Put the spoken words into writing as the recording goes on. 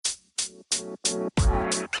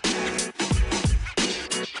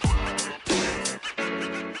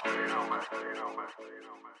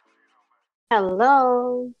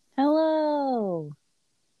Hello. Hello.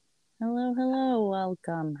 Hello.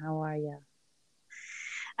 Welcome. How are you?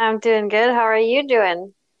 I'm doing good. How are you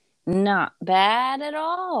doing? Not bad at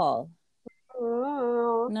all.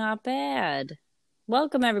 Ooh. Not bad.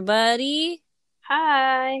 Welcome, everybody.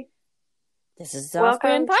 Hi. This is Off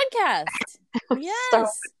Brand Welcome to Podcast. start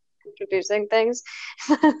Yes. introducing things.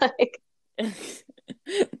 Like,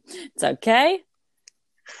 It's okay.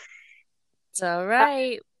 It's all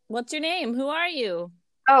right. What's your name? Who are you?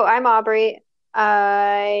 oh, I'm Aubrey.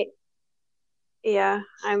 I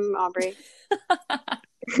I'm Aubrey. All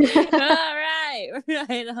right.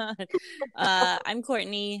 Right on. I'm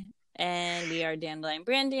Courtney, and we are Dandelion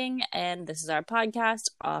Branding, and this is our podcast,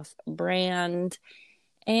 Off Brand.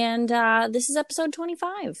 And this is episode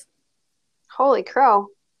 25. Holy crow.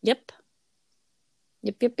 Yep.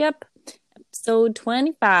 Episode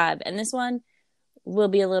 25. And this one will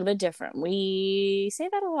be a little bit different. We say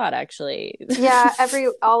that a lot, actually. Yeah,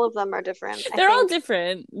 all of them are different, I They're all think.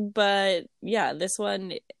 different, but yeah, this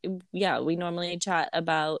one, yeah, we normally chat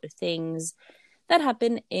about things that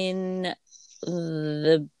happen in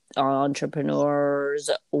the entrepreneur's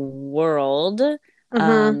world,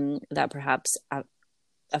 Mm-hmm. that perhaps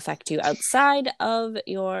affect you outside of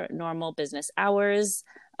your normal business hours.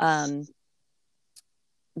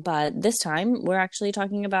 But this time we're actually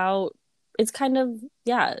talking about, it's kind of,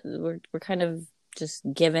 yeah, we're kind of just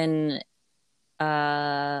given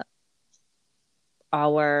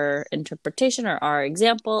our interpretation or our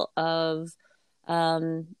example of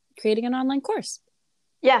creating an online course.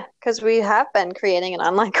 Yeah, because we have been creating an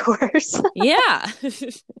online course. Yeah.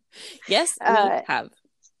 Yes, we Uh, have.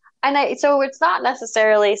 so it's not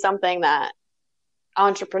necessarily something that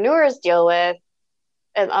entrepreneurs deal with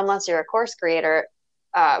unless you're a course creator.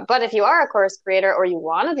 But if you are a course creator or you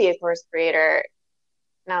want to be a course creator,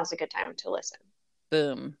 now's a good time to listen.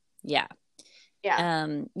 Boom. Yeah. Yeah.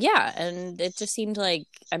 Yeah, and it just seemed like,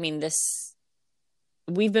 I mean,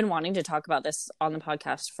 we've been wanting to talk about this on the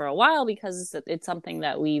podcast for a while because it's something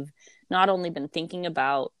that we've not only been thinking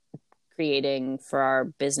about creating for our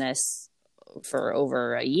business for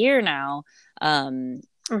over a year now,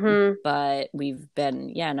 Mm-hmm. but we've been,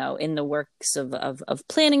 in the works of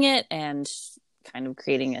planning it and kind of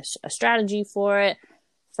creating a strategy for it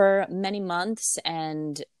for many months,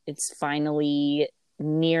 and it's finally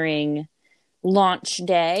nearing launch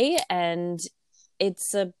day, and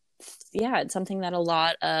it's it's something that a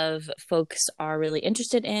lot of folks are really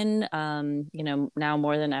interested in. Now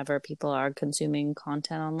more than ever, people are consuming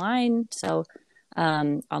content online, so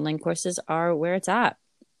online courses are where it's at.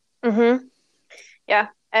 Mm-hmm. Yeah.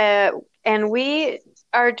 And we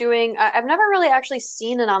are doing, I've never really actually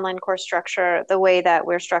seen an online course structure the way that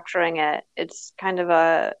we're structuring it. It's kind of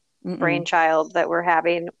a Mm-mm. brainchild that we're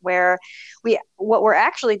having where what we're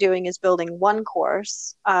actually doing is building one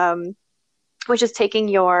course, which is taking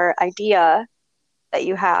your idea that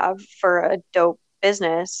you have for a dope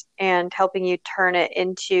business and helping you turn it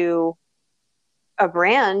into a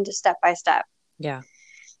brand step by step. Yeah.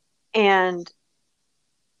 And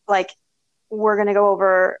like we're going to go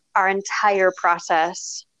over our entire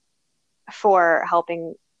process for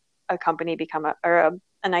helping a company become an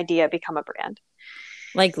idea become a brand.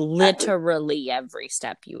 Like Uh, literally every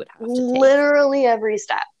step you would have to take. Literally every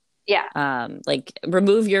step. Yeah. Like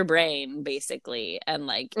remove your brain basically, and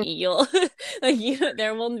like you'll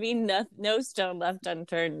there will be no stone left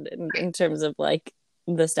unturned in terms of like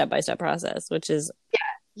the step-by-step process, which is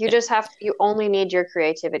You only need your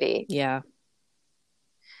creativity. yeah.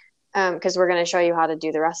 Because we're going to show you how to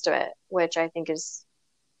do the rest of it, which I think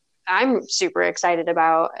I'm super excited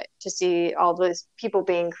about to see all those people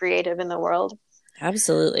being creative in the world.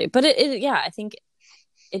 Absolutely. But I think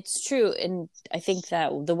it's true. And I think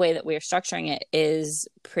that the way that we're structuring it is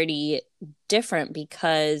pretty different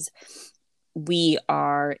because we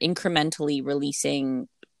are incrementally releasing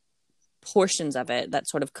portions of it that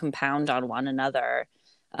sort of compound on one another.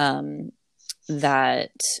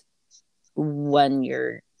 That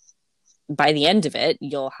by the end of it,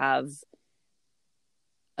 you'll have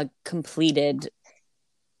a completed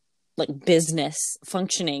like business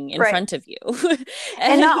functioning in Right. front of you.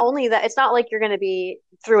 And not only that, it's not like you're going to be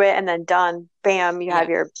through it and then done, bam, you Yeah. have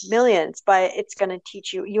your millions, but it's going to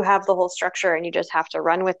teach you, you have the whole structure and you just have to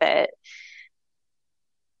run with it,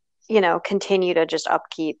 continue to just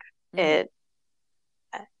upkeep Mm-hmm.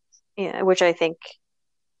 it, which I think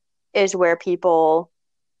is where people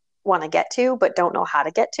want to get to, but don't know how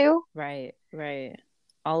to get to. Right.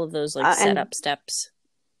 All of those like And setup steps.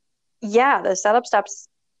 yeah, the setup steps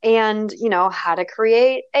and how to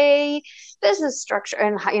create a business structure,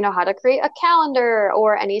 and how to create a calendar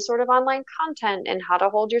or any sort of online content, and how to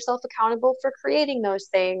hold yourself accountable for creating those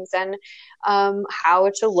things, and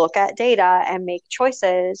how to look at data and make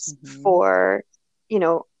choices for you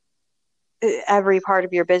know every part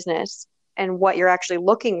of your business, and what you're actually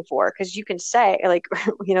looking for. Because you can say, like,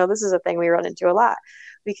 this is a thing we run into a lot.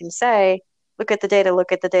 We can say, look at the data,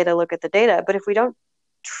 look at the data, look at the data. But if we don't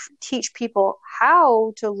teach people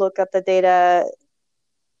how to look up the data,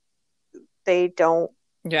 they don't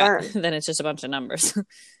learn. Then it's just a bunch of numbers.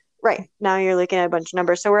 Right. Now you're looking at a bunch of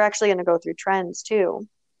numbers. So we're actually going to go through trends too.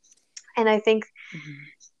 And I think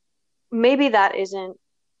maybe that isn't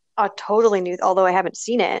a totally new, although I haven't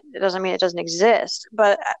seen it, it doesn't mean it doesn't exist.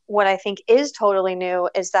 But what I think is totally new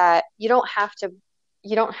is that you don't have to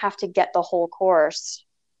get the whole course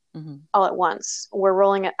all at once. We're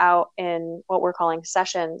rolling it out in what we're calling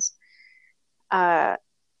sessions. And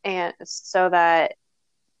so that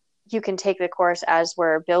you can take the course as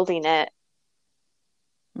we're building it,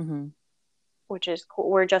 which is cool.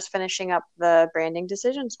 We're just finishing up the branding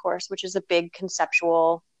decisions course, which is a big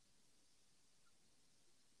conceptual.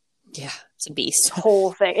 Yeah, it's a beast.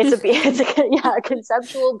 Whole thing. It's a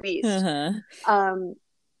conceptual beast.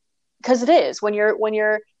 Because it is when you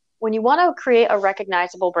want to create a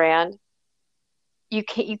recognizable brand, you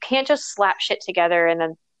can't just slap shit together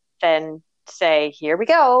and then say, here we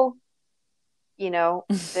go.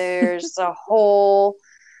 There's a whole,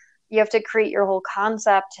 you have to create your whole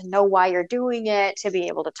concept to know why you're doing it, to be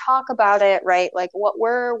able to talk about it, right? Like what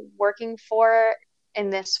we're working for in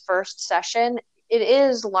this first session, it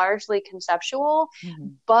is largely conceptual,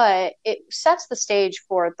 but it sets the stage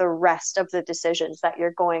for the rest of the decisions that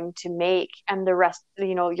you're going to make, and the rest,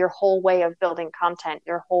 your whole way of building content,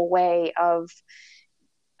 your whole way of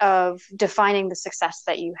defining the success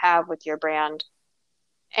that you have with your brand.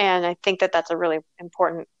 And I think that that's a really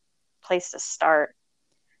important place to start.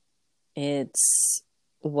 It's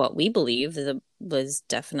what we believe was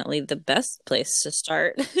definitely the best place to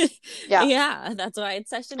start. Yeah. Yeah, that's why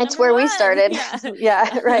it's session number one. It's where we started.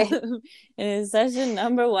 Yeah, right. It is session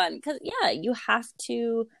number one. Because, you have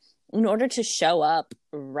to, in order to show up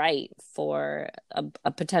right for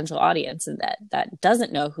a potential audience that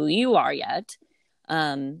doesn't know who you are yet,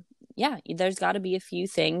 there's got to be a few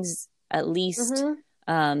things, at least,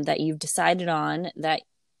 that you've decided on that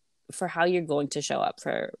for how you're going to show up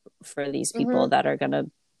for these people that are going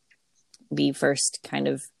to be first kind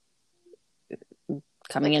of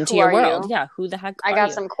coming into your world. Yeah, who the heck are you? I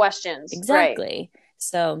got some questions. Exactly. Right.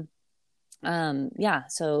 So,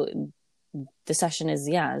 so the session is,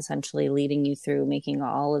 essentially leading you through making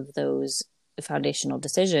all of those foundational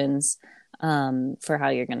decisions for how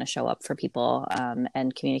you're going to show up for people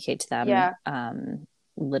and communicate to them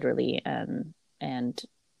literally and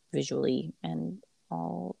visually and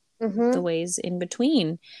all the ways in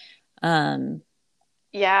between.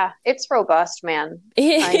 It's robust, man.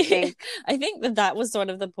 I think that was sort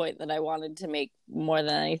of the point that I wanted to make more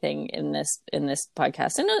than anything in this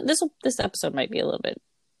podcast. I know this episode might be a little bit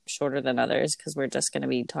shorter than others because we're just going to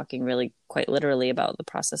be talking really quite literally about the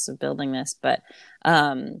process of building this, but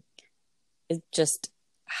it's just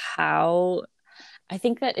how I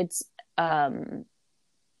think that it's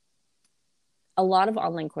a lot of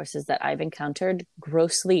online courses that I've encountered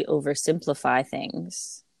grossly oversimplify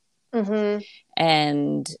things.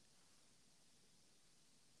 And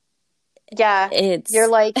you're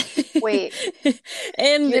like, wait,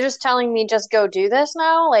 and you're just telling me just go do this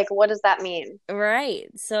now? Like, what does that mean? Right.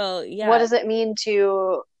 So, what does it mean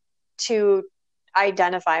to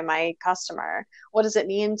identify my customer? What does it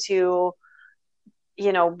mean to,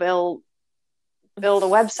 build a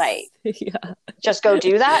website? Just go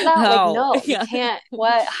do that now? No, you can't.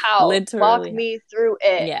 What? How? Literally. Walk me through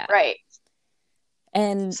it. Yeah. Right.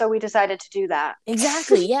 And so we decided to do that.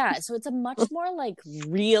 Exactly. Yeah. So it's a much more like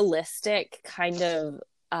realistic kind of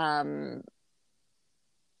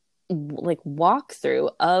like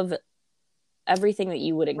walkthrough of everything that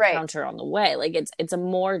you would encounter on the way. Like it's a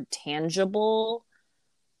more tangible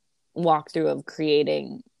walkthrough of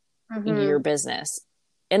creating your business.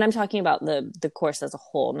 And I'm talking about the course as a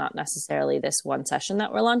whole, not necessarily this one session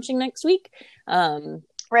that we're launching next week.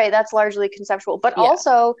 Right, that's largely conceptual. But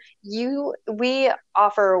also, we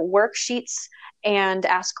offer worksheets and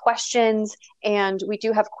ask questions, and we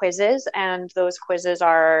do have quizzes, and those quizzes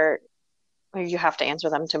you have to answer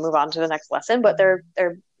them to move on to the next lesson. But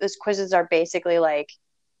those quizzes are basically like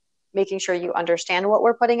making sure you understand what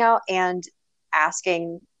we're putting out and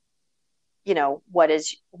asking, what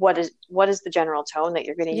is the general tone that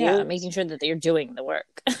you're going to use? Yeah, making sure that you're doing the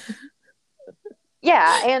work.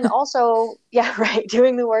 Yeah, and also, yeah, right,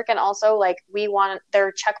 doing the work, and also like we want there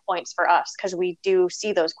are checkpoints for us because we do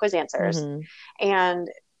see those quiz answers, Hmm. and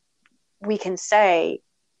we can say,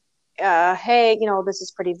 hey, this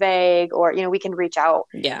is pretty vague, or we can reach out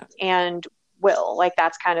Yeah. and will like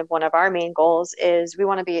that's kind of one of our main goals is we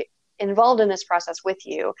want to be involved in this process with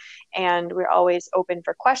you, and we're always open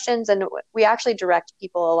for questions, and we actually direct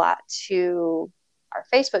people a lot to our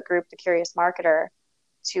Facebook group, The Curious Marketer,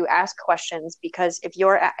 to ask questions because if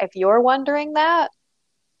you're wondering that,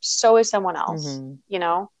 so is someone else,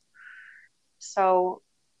 Hmm. so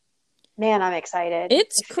man, I'm excited.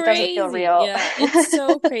 It's It doesn't feel crazy. real. Yeah, it's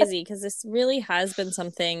so crazy because this really has been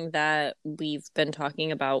something that we've been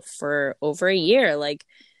talking about for over a year. Like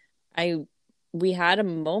I we had a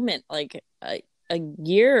moment like a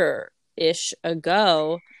year-ish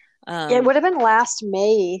ago. It Um would have been last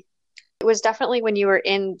May. It was definitely when you were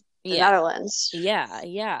in the yeah. Netherlands.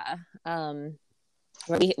 Yeah.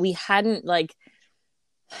 Where we hadn't like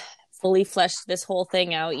fully fleshed this whole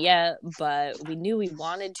thing out yet, but we knew we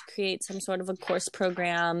wanted to create some sort of a course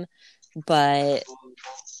program, but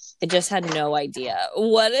I just had no idea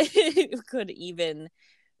what it could even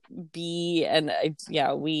be. And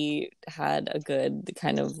yeah, we had a good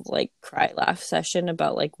kind of like cry laugh session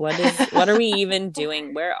about like what are we even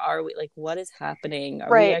doing? Where are we? Like what is happening? Are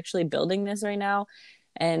we Right, actually building this right now?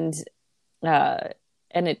 And uh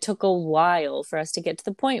and it took a while for us to get to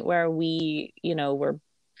the point where we, were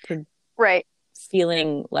right.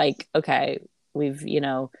 feeling like, okay, we've,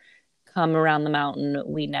 come around the mountain.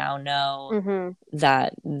 We now know Mm-hmm.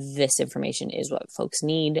 that this information is what folks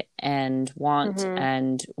need and want Mm-hmm.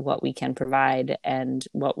 and what we can provide and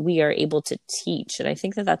what we are able to teach. And I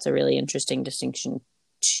think that that's a really interesting distinction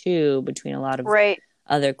too between a lot of Right.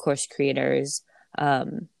 other course creators.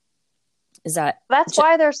 Is that That's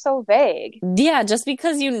why they're so vague. yeah, just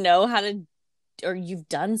because you know how to or you've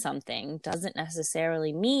done something doesn't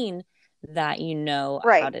necessarily mean that you know how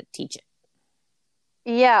Right. to teach it.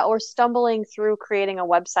 Yeah, or stumbling through creating a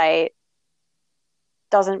website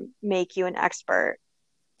doesn't make you an expert,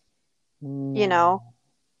 you know?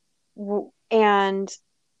 No. And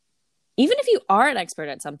Even if you are an expert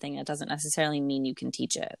at something, it doesn't necessarily mean you can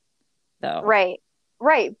teach it, though. right,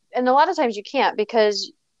 right. And a lot of times you can't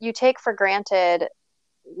because you take for granted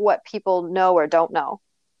what people know or don't know.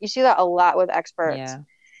 You see that a lot with experts. Yeah,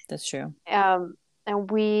 that's true. And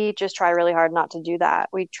we just try really hard not to do that.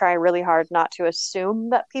 We try really hard not to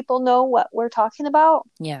assume that people know what we're talking about.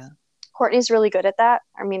 Yeah. Courtney's really good at that.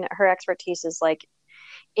 I mean, her expertise is like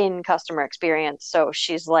in customer experience. So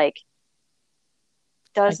she's like,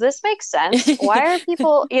 I... does this make sense? Why are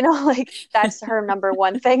people, like that's her number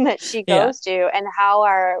one thing that she yeah. goes to, and how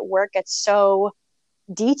our work gets so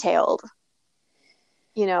detailed,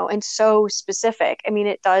 and so specific. I mean,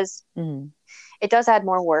 Mhm. it does add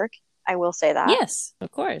more work. I will say that. Yes,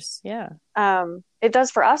 of course. Yeah. It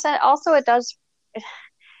does for us, and also it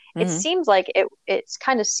Hmm. seems like it's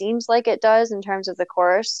kind of seems like it does in terms of the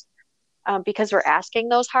course, because we're asking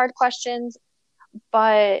those hard questions,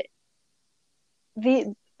 but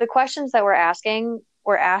the questions that we're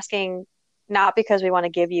asking not because we want to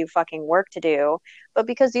give you fucking work to do, but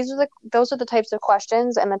because those are the types of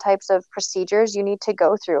questions and the types of procedures you need to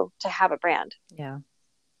go through to have a brand. Yeah.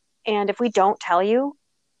 And if we don't tell you,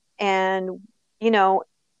 and you know,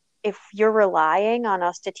 if you're relying on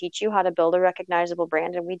us to teach you how to build a recognizable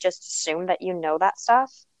brand and we just assume that you know that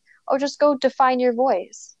stuff, oh, just go define your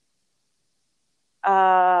voice.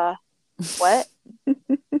 Uh, what?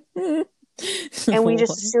 And we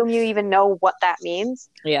just assume you even know what that means.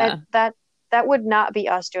 That Yeah. that that would not be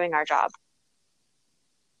us doing our job.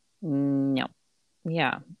 No.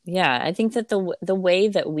 Yeah. Yeah. I think that the way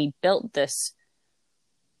that we built this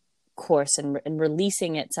course and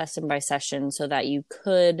releasing it session by session so that you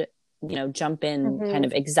could, jump in kind Hmm.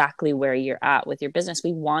 of exactly where you're at with your business.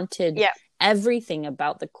 We wanted Yeah, everything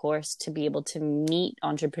about the course to be able to meet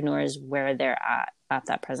entrepreneurs where they're at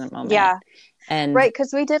that present moment. yeah, And right.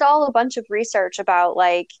 Because we did all a bunch of research about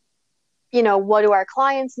like, what do our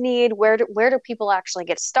clients need? Where do people actually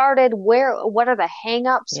get started? What are the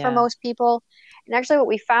hangups for yeah. most people? And actually, what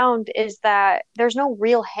we found is that there's no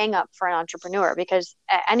real hangup for an entrepreneur because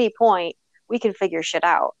at any point we can figure shit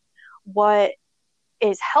out. What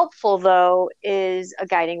is helpful though is a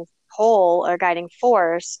guiding pole or guiding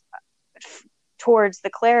force f- towards the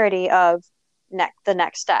clarity of the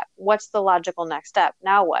next step. What's the logical next step?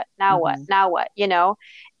 Now what? Now what? Hmm. Now what?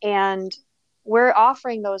 And we're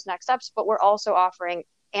offering those next steps, but we're also offering,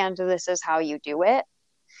 and this is how you do it,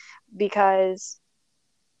 because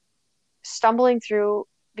stumbling through,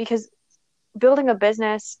 because building a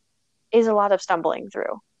business is a lot of stumbling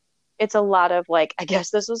through. it's a lot of like, I guess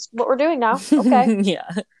this is what we're doing now. Okay. Yeah.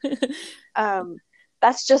 Um,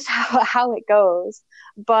 that's just how it goes.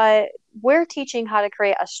 But we're teaching how to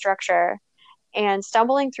create a structure, and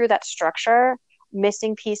stumbling through that structure,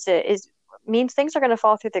 missing pieces means things are going to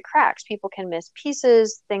fall through the cracks. People can miss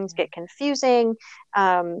pieces, things get confusing.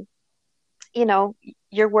 Um, you know,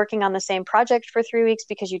 you're working on the same project for 3 weeks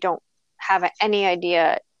because you don't have any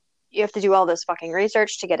idea. You have to do all this fucking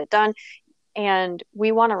research to get it done. And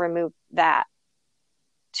we want to remove that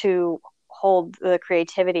to hold the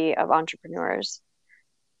creativity of entrepreneurs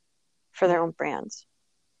for their own brands.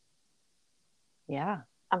 Yeah.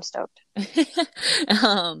 I'm stoked.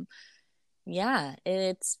 um, yeah,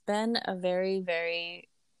 it's been a very, very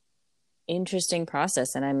interesting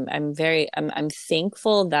process, and I'm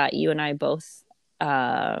thankful that you and I both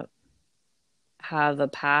uh have a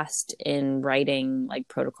past in writing like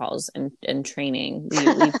protocols and training.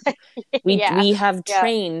 Yeah, We have yeah,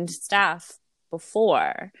 trained staff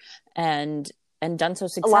before and done so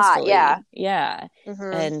a lot. Yeah. successfully. Yeah.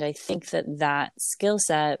 Hmm. And I think that that skill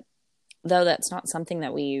set, though that's not something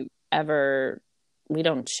that we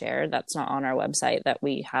don't share, that's not on our website, that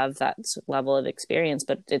we have that level of experience,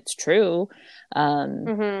 but it's true.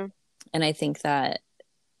 Hmm. And I think that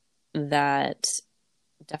that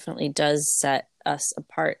definitely does set us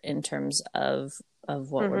apart in terms of what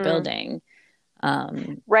we're Hmm. building.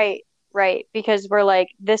 Right, right. Because we're like,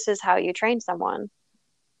 this is how you train someone.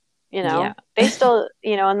 Yeah. They still,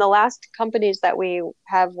 in the last companies that we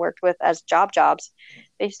have worked with as jobs,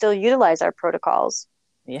 they still utilize our protocols,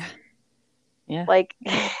 Yeah. Yeah. like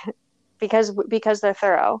because they're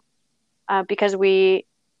thorough. Because the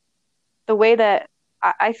way that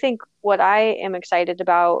I think what I am excited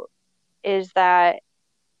about is that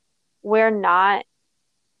we're not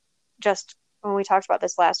just, when we talked about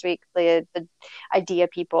this last week, the idea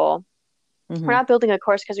people. We're Hmm. not building a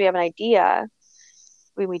course because we have an idea.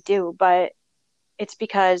 We do, but it's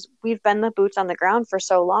because we've been the boots on the ground for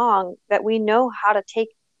so long that we know how to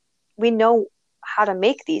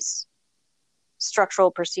make these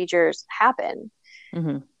structural procedures happen.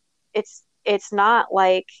 Hmm. It's not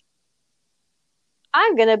like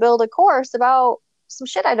I'm going to build a course about some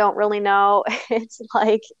shit I don't really know. It's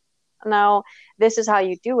like, no, this is how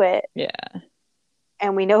you do it. Yeah.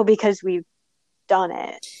 And we know because we've done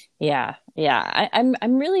it. Yeah. Yeah. I'm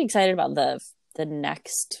really excited about the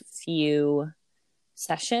next few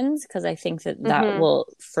sessions, because I think that that Hmm. will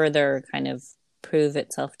further kind of prove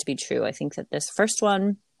itself to be true. I think that this first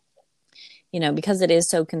one, because it is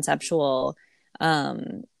so conceptual,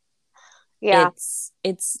 um, Yeah.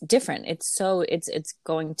 it's different. It's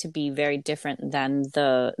going to be very different than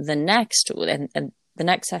the next, and the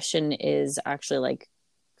next session is actually like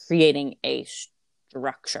creating a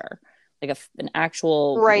structure, like an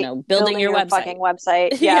actual, Right. building Building your your website. fucking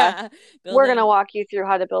website. Yeah. Yeah, We're going to building. walk you through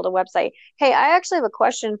how to build a website. Hey, I actually have a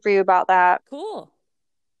question for you about that. Cool.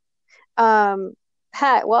 Um,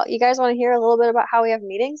 well, you guys want to hear a little bit about how we have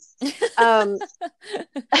meetings? Um,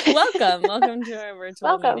 Welcome to our virtual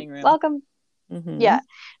welcome, meeting room. welcome. Hmm. Yeah.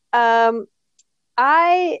 Um,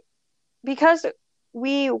 I, because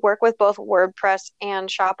we work with both WordPress and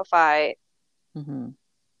Shopify, Hmm.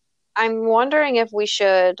 I'm wondering if we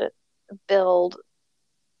should build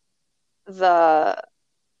the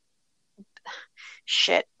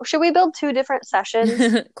shit. Should we build two different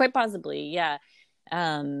sessions? Quite possibly, yeah.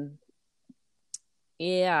 um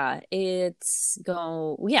yeah,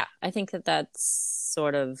 yeah, I think that that's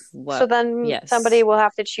sort of So what. then somebody Yes. will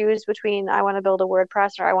have to choose between I want to build a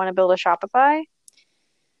WordPress or I want to build a Shopify.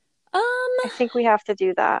 I um think we have to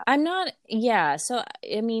do that. I'm not, yeah, so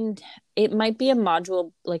I mean, it might be a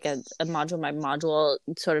module, like a module by module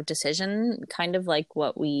sort of decision, kind of like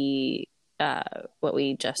uh what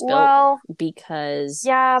we just built, Well, because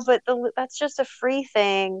yeah, but that's just a free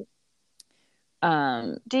thing.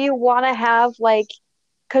 um Do you want to have like,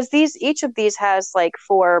 because each of these has like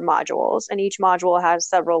four modules and each module has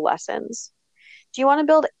several lessons. Do you want to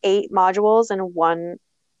build 8 modules in one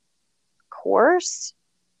course?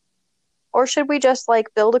 Or should we just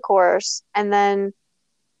like build a course and then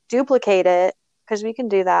duplicate it? Because we can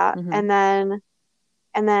do that. mhm,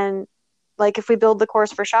 And then like if we build the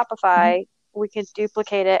course for mhm. Shopify, we could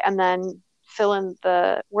duplicate it and then fill in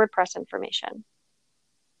the WordPress information.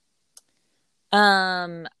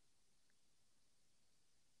 um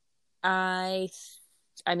I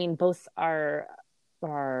I mean, both are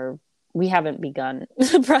we haven't begun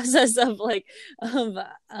the process of like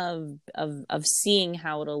of seeing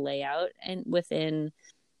how it'll lay out and within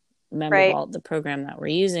Member Right. Vault, the program that we're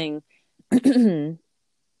using.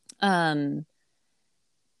 um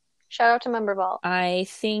Shout out to Member Vault. I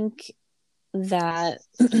think that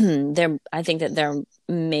I think that there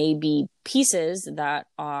may be pieces that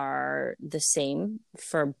are the same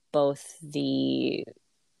for both the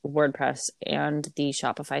WordPress and the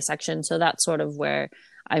Shopify section. So that's sort of where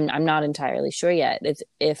I'm not entirely sure yet. It's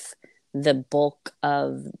if the bulk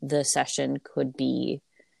of the session could be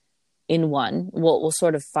in one. We'll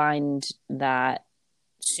sort of find that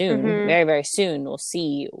soon, very, very soon. We'll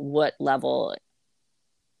see what level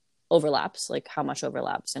overlaps, like how much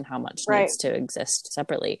overlaps and how much needs to exist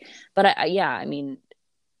separately. But I mean,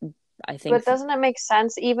 I think. But doesn't it make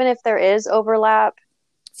sense, even if there is overlap,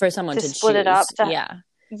 for someone to split choose. it up?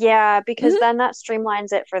 Yeah, because then that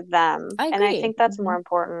streamlines it for them. And I think that's more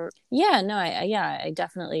important. Yeah, no, I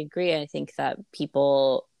definitely agree. I think that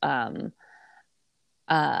people, I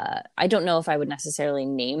don't know if I would necessarily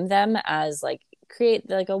name them as like create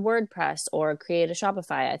like a WordPress or create a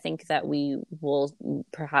Shopify. I think that we will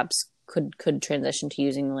perhaps could transition to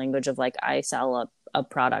using the language of like, I sell a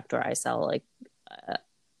product, or I sell like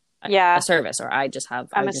a service, or I just have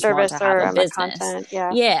I'm a service, or I'm a content.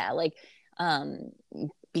 Yeah, like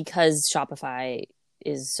because Shopify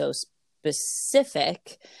is so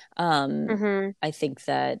specific, I think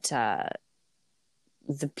that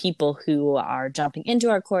the people who are jumping into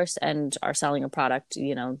our course and are selling a product,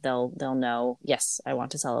 you know, they'll know, yes, I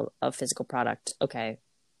want to sell a physical product. Okay,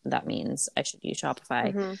 that means I should use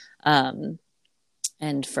Shopify.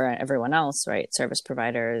 And for everyone else, right, service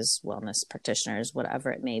providers, wellness practitioners,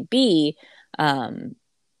 whatever it may be,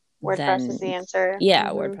 WordPress is the answer. Yeah,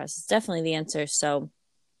 WordPress is definitely the answer. So,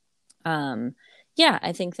 yeah,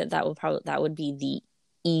 I think that would be the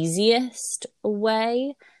easiest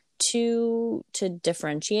way to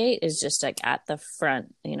differentiate, is just like at the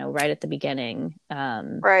front, you know, right at the beginning.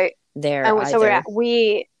 Right. There. And so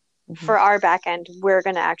we for our back end, we're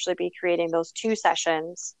going to actually be creating those 2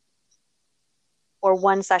 sessions, or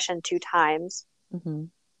 1 session 2 times.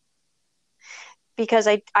 Because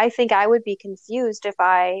I think I would be confused if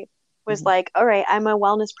I was like, all right, I'm a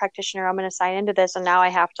wellness practitioner, I'm going to sign into this, and now I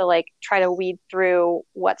have to like try to weed through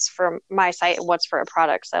what's for my site and what's for a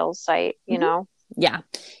product sales site, you know? Yeah.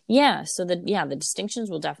 So the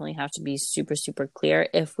distinctions will definitely have to be super, super clear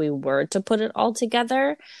if we were to put it all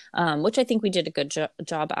together, which I think we did a good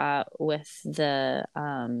job at with the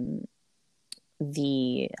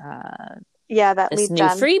that this lead new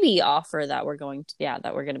gen freebie offer that we're going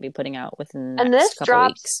to be putting out within the next couple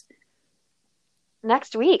weeks.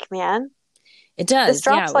 Next week, man. It does. This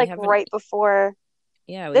drops like right before.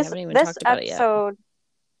 Yeah, we haven't even talked about it yet.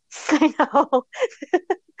 I know.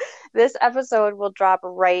 This episode will drop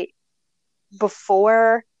right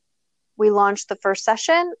before we launch the first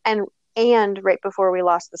session, and right before we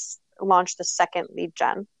launch the second lead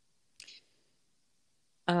gen.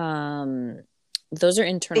 Those are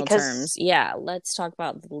internal terms. Yeah, let's talk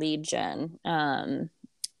about the lead gen.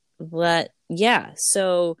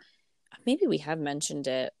 So maybe we have mentioned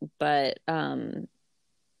it, but I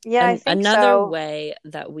think another way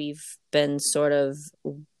that we've been sort of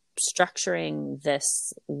structuring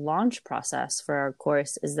this launch process for our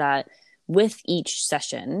course is that with each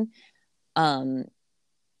session comes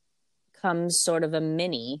sort of a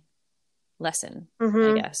mini lesson,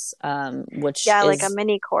 I guess, which is like a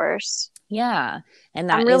mini course. Yeah, and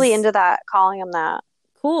that I'm really into that, calling them that.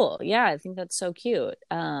 Cool. Yeah, I think that's so cute.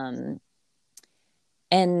 And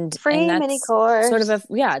free that's mini course. Sort of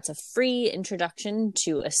it's a free introduction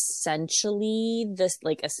to essentially this,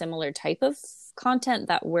 like a similar type of content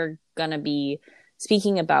that we're gonna be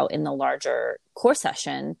speaking about in the larger course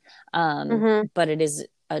session. But it is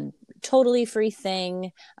a totally free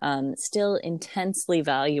thing, still intensely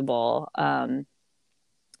valuable.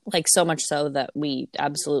 Like so much so that we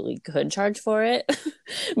absolutely could charge for it.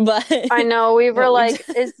 But I know, we were like,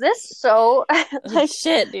 is this so like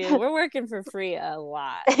shit, dude, we're working for free a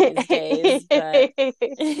lot these days, but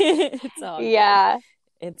it's all good.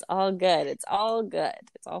 It's all good. It's all good.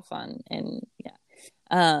 It's all fun. And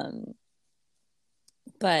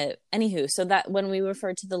but anywho, so that when we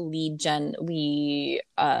refer to the lead gen, we're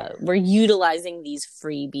utilizing these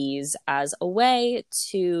freebies as a way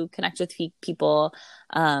to connect with people.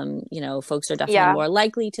 Folks are definitely more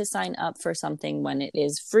likely to sign up for something when it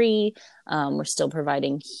is free. We're still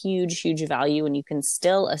providing huge, huge value, and you can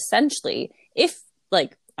still essentially, if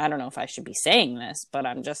like, I don't know if I should be saying this, but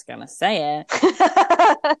I'm just gonna say it.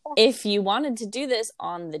 If you wanted to do this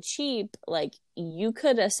on the cheap, like, you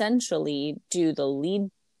could essentially do the lead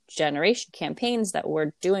generation campaigns that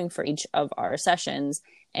we're doing for each of our sessions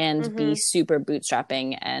and be super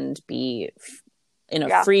bootstrapping and be in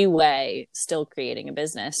a free way still creating a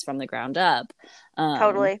business from the ground up.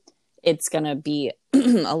 Totally. It's gonna be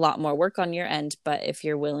a lot more work on your end, but if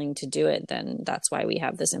you're willing to do it, then that's why we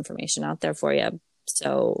have this information out there for you.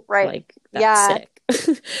 So Right. like that's Yeah.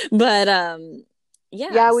 sick. But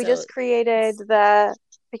yeah, Yeah, we so just created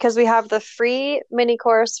because we have the free mini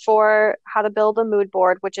course for how to build a mood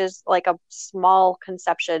board, which is like a small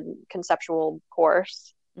conceptual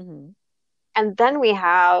course. mhm. And then we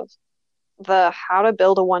have the how to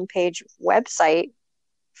build a one-page website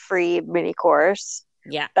free mini course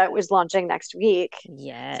Yeah. that was launching next week.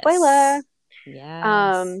 Spoiler. Yes.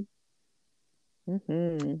 Yes. Um,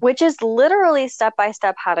 Hmm. which is literally step by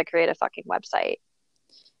step how to create a fucking website.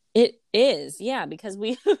 It is, yeah, because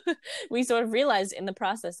we we sort of realized in the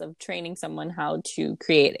process of training someone how to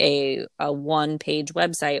create a one page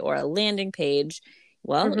website or a landing page,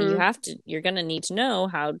 well, Hmm. you're gonna need to know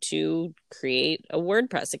how to create a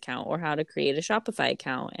WordPress account or how to create a Shopify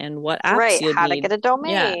account and what apps Right, you'd how to need. get a Yeah.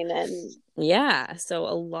 domain and Yeah. So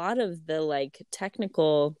a lot of the like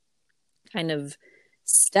technical kind of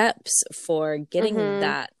steps for getting hmm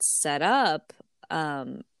that set up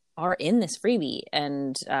are in this freebie.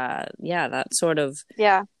 And yeah, that sort of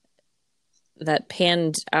yeah, that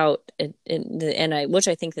panned out and I which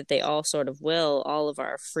I think that they all sort of will, all of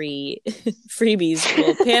our free freebies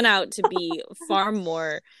will pan out to be far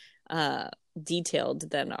more uh detailed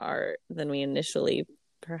than we initially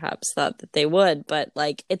perhaps thought that they would, but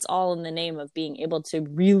like it's all in the name of being able to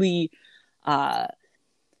really uh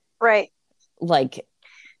right. like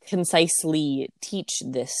concisely teach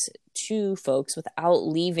this to folks without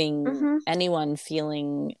leaving Hmm. anyone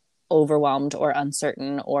feeling overwhelmed or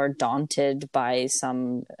uncertain or daunted by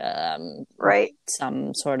Right,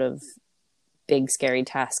 some sort of big scary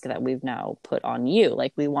task that we've now put on you.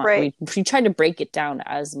 Like right. we try to break it down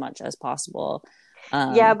as much as possible.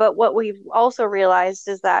 Yeah, um but what we've also realized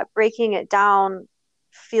is that breaking it down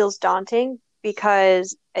feels daunting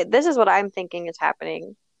because this is what I'm thinking is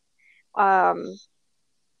happening. Um,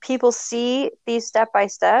 People see these step by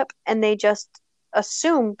step and they just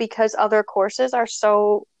assume because other courses are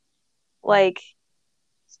so like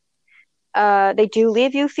they do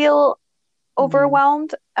leave you feel mhm.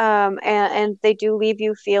 overwhelmed, and they do leave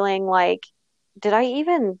you feeling like, did I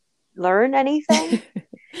even learn anything?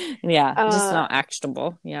 Yeah, just Uh, not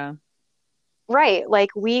actionable. Yeah. right, like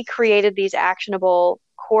we created these actionable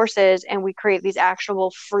courses and we create these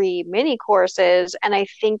actionable free mini courses, and I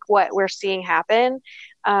think what we're seeing happen,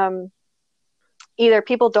 um, either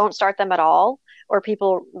people don't start them at all or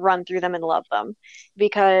people run through them and love them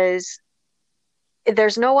because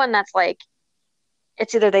there's no one that's like,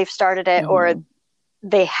 it's either they've started it or Hmm.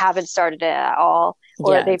 they haven't started it at all,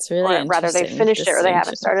 Yeah, it's really or rather they've interesting finished it or they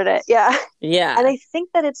haven't distinction. started it. Yeah. And Yeah. I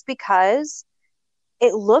think that it's because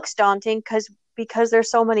it looks daunting because there's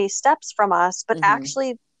so many steps from us, but Hmm.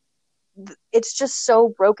 actually it's just so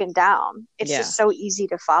broken down. It's Yeah. just so easy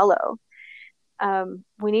to follow.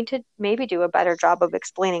 We need to maybe do a better job of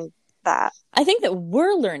explaining that. I think that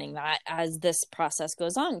we're learning that as this process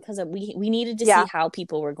goes on because we needed to see Yeah, how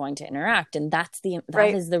people were going to interact, and that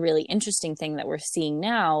right. is the really interesting thing that we're seeing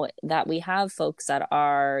now, that we have folks that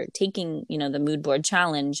are taking, the mood board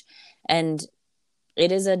challenge, and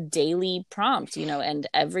it is a daily prompt, and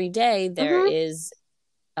every day there Hmm. is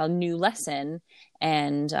a new lesson.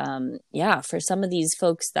 And yeah, for some of these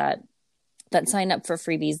folks that sign up for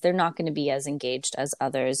freebies, they're not going to be as engaged as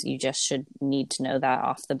others. You just should need to know that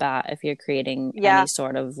off the bat if you're creating any Yeah,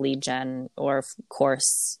 sort of lead gen or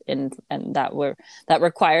course and that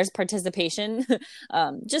requires participation.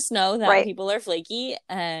 Just know that right. people are flaky,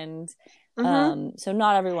 and Hmm. so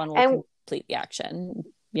not everyone will And complete the action.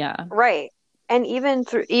 Yeah. right. And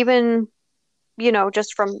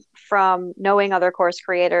just from knowing other course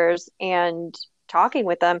creators and talking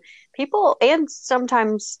with them, people, and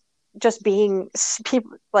sometimes just being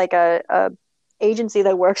people like a agency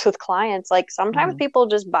that works with clients, like sometimes Mhm. people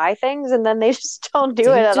just buy things and then they just don't do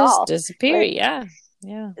it They at just all. disappear. Like, Yeah.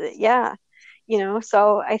 Yeah. yeah,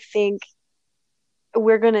 so I think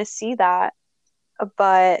we're gonna see that,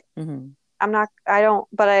 but Hmm. I don't,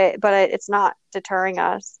 it's not deterring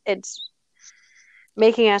us. It's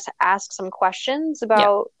making us ask some questions Yeah.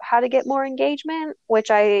 about how to get more engagement, which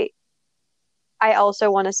I also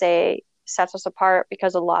want to say sets us apart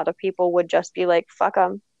because a lot of people would just be like, fuck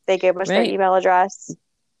them. They gave us their Right. email address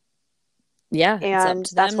Yeah. It's up and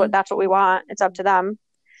to that's them. what we want. It's up to them.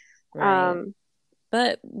 Right. Um,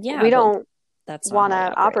 But yeah, we but don't that's not want how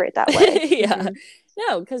we to operate. operate that way. Yeah. Hmm.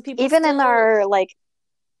 No, because people Even in still, our like,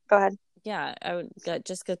 go ahead. yeah, I would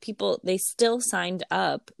just because people, they still signed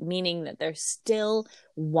up, meaning that they're still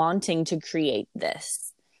wanting to create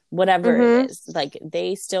this, whatever it Hmm. is. Like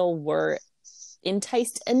they still were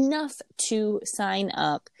enticed enough to sign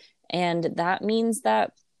up And that means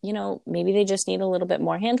that, maybe they just need a little bit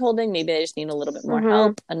more hand holding. Maybe they just need a little bit more Mm-hmm.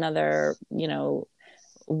 help, another,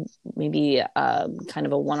 maybe kind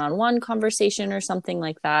of a one-on-one conversation or something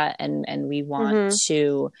like that. And Mm-hmm. we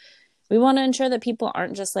want to ensure that people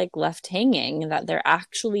aren't just like left hanging, that they're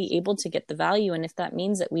actually able to get the value. And if that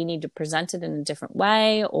means that we need to present it in a different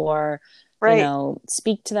way, or, Right.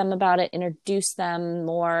 speak to them about it, introduce them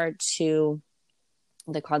more to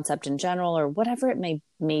the concept in general, or whatever it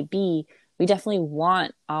may be, we definitely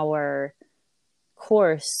want our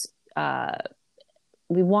course,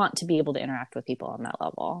 we want to be able to interact with people on that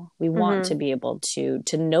level. We want Mm-hmm. to be able to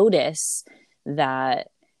notice that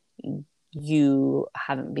you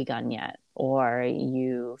haven't begun yet, or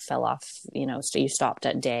you fell off, so you stopped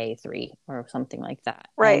at day 3 or something like that.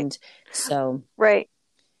 Right. And so, Right.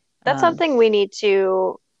 That's um, something we need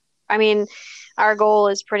to, I mean, our goal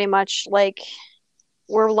is pretty much like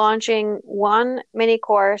we're launching one mini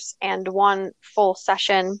course and one full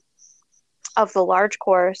session of the large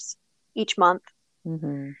course each month.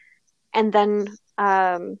 mhm. And then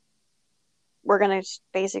we're going to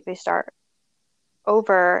basically start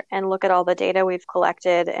over and look at all the data we've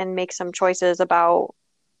collected and make some choices about,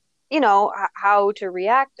 how to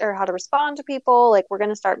react or how to respond to people. Like we're going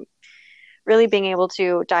to start really being able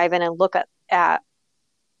to dive in and look at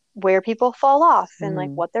where people fall off and like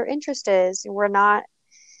Mhm. what their interest is. We're not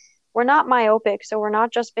myopic, so we're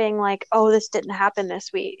not just being like, oh, this didn't happen this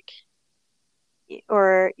week.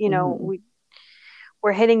 Or, Mhm.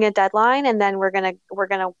 we're hitting a deadline and then we're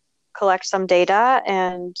gonna collect some data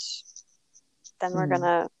and then we're Mhm.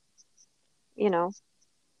 gonna, you know,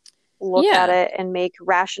 look at Yeah, it and make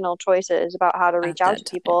rational choices about how to at reach out that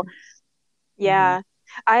to people. time. Mhm. Yeah.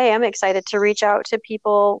 I am excited to reach out to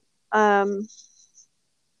people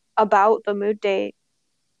about the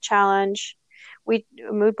challenge.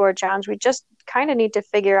 Mood board challenge. We just kind of need to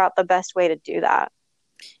figure out the best way to do that.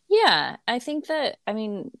 Yeah, I think that, I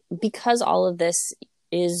mean, because all of this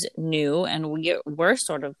is new and we're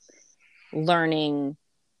sort of learning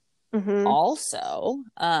Hmm. also,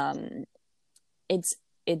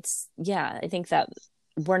 it's yeah, I think that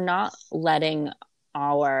we're not letting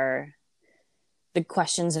our the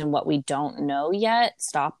questions and what we don't know yet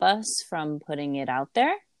stop us from putting it out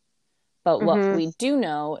there. But what Hmm. we do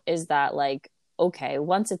know is that, like, okay,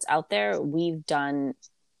 once it's out there, we've done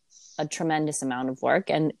a tremendous amount of work,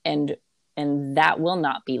 and that will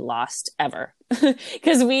not be lost ever.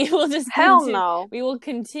 Because we will just Hell continue, no. we will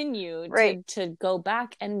continue Right. to go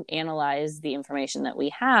back and analyze the information that we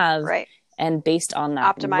have, Right. and based on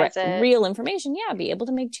that Optimize it. real information, yeah, be able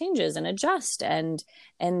to make changes and adjust and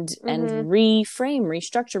Hmm. reframe,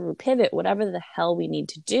 restructure, pivot, whatever the hell we need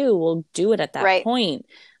to do, we'll do it at that Right. point.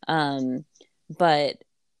 um but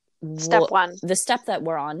Step what one. the step that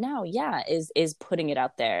we're on now, yeah, is putting it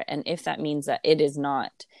out there. And if that means that it is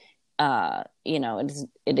not,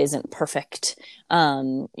 it isn't perfect,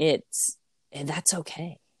 it's that's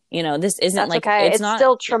okay. This isn't That's like, okay. it's It's not.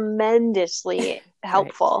 still tremendously Right,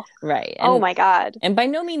 helpful. right. Oh my God. And by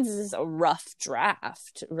no means is this a rough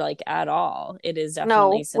draft, like, at all. It is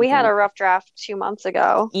definitely No, we had something. a rough draft 2 months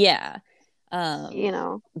ago, Yeah. you um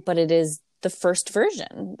know. but it is the first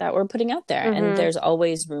version that we're putting out there, and Hmm. there's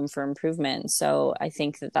always room for improvement. So I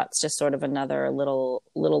think that that's just sort of another little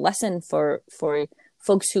lesson for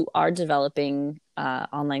folks who are developing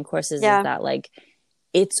online courses, is Yeah. that, like,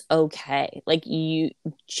 it's okay. Like, you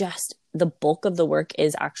just, the bulk of the work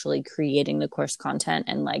is actually creating the course content,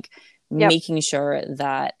 and, like, Yep. making sure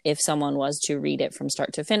that if someone was to read it from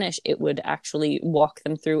start to finish, it would actually walk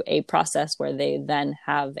them through a process where they then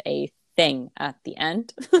have a thing at the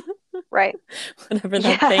end, Right. whatever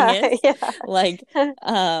that thing Yeah. is. Yeah. Like,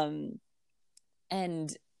 um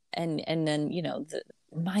and and then, the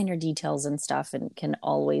minor details and stuff, and can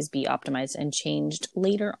always be optimized and changed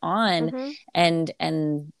later on. Hmm. And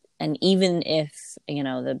even if,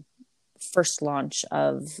 the first launch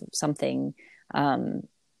of something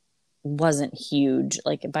wasn't huge,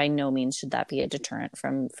 like, by no means should that be a deterrent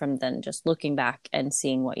from then just looking back and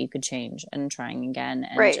seeing what you could change and trying again.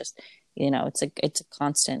 And Right. just, it's a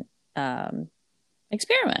constant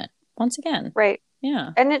experiment once again. Right. Yeah.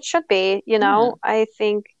 And it should be, Yeah. I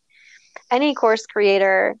think any course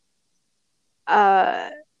creator, uh,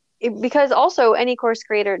 because also any course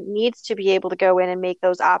creator needs to be able to go in and make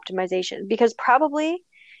those optimizations because probably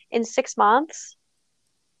in 6 months,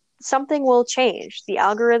 something will change. The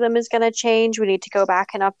algorithm is going to change. We need to go back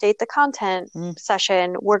and update the content Mm.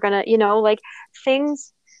 session. We're going to, like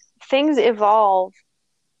things, things evolve.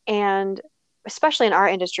 And especially in our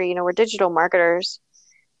industry, we're digital marketers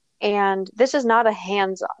and this is not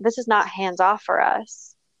hands off for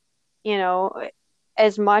us. You know,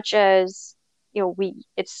 as much as,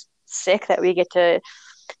 it's sick that we get to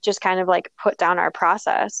just kind of like put down our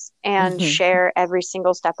process and Hmm. share every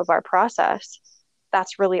single step of our process.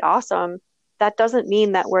 That's really awesome. That doesn't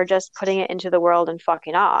mean that we're just putting it into the world and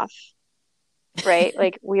fucking off, right?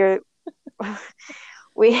 Like we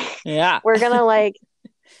Yeah. we're gonna like,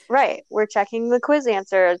 right, we're checking the quiz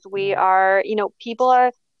answers. We Yeah. are,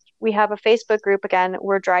 we have a Facebook group again.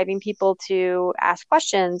 We're driving people to ask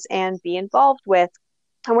questions and be involved with,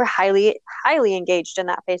 and we're highly, highly engaged in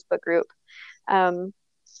that Facebook group. Um,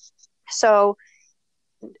 so,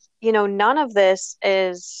 none of this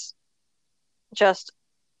is just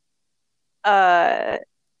uh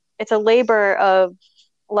it's a labor of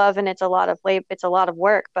love, and it's a lot of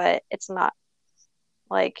work, but it's not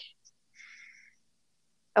like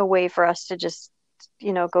a way for us to just,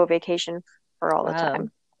 go vacation for all the Oh,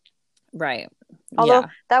 time. right. Although Yeah.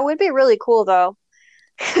 that would be really cool though.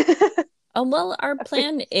 Oh, well, our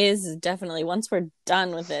plan is definitely once we're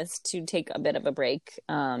done with this to take a bit of a break,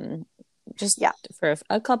 just Yeah. for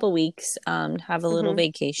a couple weeks, have a little Hmm.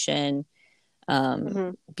 vacation, um, Hmm.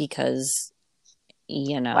 because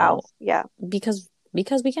you know, Wow. Yeah. because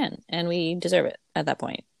we can and we deserve it at that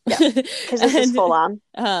point. Yeah. Because this is full And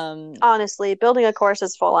on. um, Honestly, building a course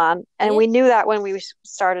is full on. And it we knew that when we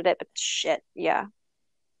started it, but shit. Yeah.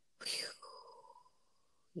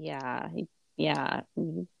 yeah, yeah.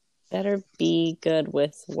 Better be good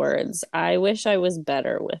with words. I wish I was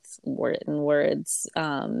better with words.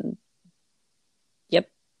 Yep,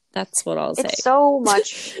 that's what I'll say. It's so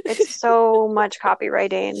much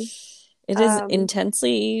copywriting. It is Um,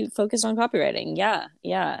 intensely focused on copywriting. Yeah,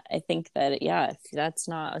 yeah. I think that yeah, if that's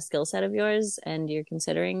not a skill set of yours and you're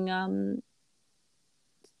considering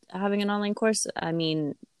having an online course, I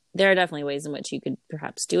mean, there are definitely ways in which you could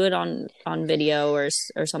perhaps do it on video or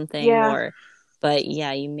something yeah. or but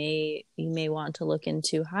yeah, you may want to look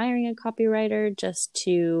into hiring a copywriter just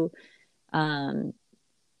um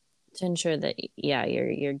to ensure that yeah,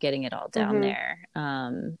 you're getting it all down Hmm.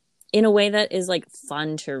 there. In a way that is like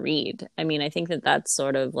fun to read. I mean, I think that that's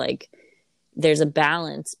sort of like there's a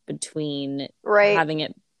balance between Right. having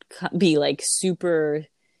it be like super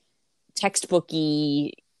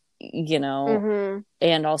textbooky, Hmm.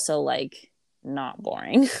 and also like not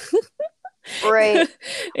boring. Right. One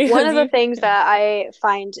Because of the you, things that I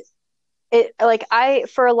find it like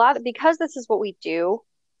for a lot, because this is what we do,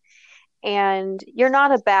 and you're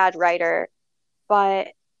not a bad writer, but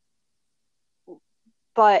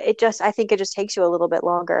I think it just takes you a little bit oh,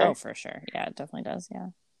 longer. for sure. Yeah, it definitely does. Yeah.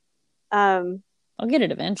 Um, I'll get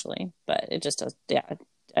it eventually, but it just does. Yeah.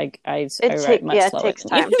 I write much it slower takes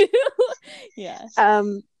than you time. do. Yeah.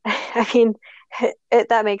 I mean,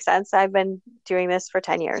 that makes sense. I've been doing this for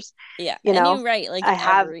 10 years. Yeah. You And know, you write like I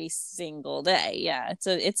have, every single day. Yeah.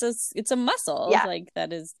 It's a muscle. yeah, Like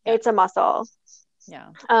that is, yeah. it's a muscle. Yeah.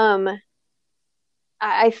 Um,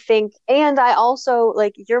 I think, and I also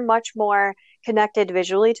like, you're much more connected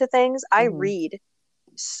visually to things. Hmm. I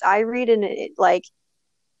read and like,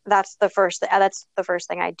 that's the first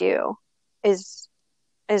thing I do is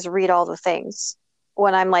read all the things.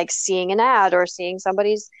 When I'm like seeing an ad or seeing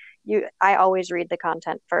I always read the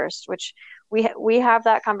content first, which we have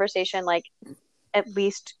that conversation like at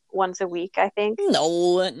least once a week, I think.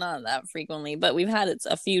 No, not that frequently, but we've had it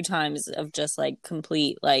a few times of just like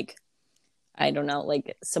complete, like, I don't know,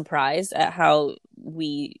 like surprise at how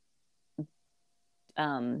we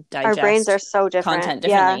Our brains are digest so different. content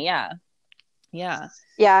Yeah. differently. Yeah. Yeah.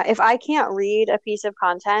 Yeah, if I can't read a piece of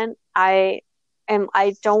content, I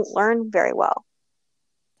don't learn very well.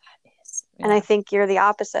 And I Yeah. think you're the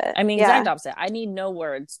opposite. I mean, exact Yeah. opposite. I need no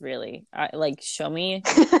words really. Like show me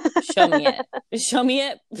it. Show me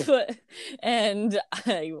it. And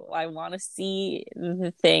I want to see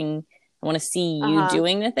the thing. I want to see you Uh-huh.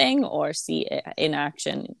 doing the thing or see it in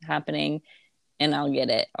action happening and I'll get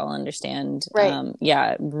it. I'll understand. Right.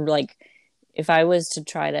 Yeah, like if I was to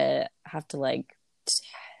try to have to like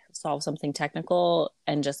solve something technical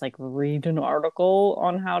and just like read an article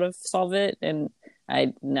on how to solve it and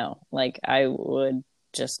I no, like I would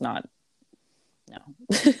just not no.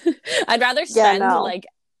 I'd rather Yeah, spend no. like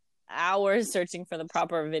hours searching for the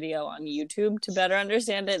proper video on YouTube to better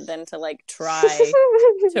understand it than to like try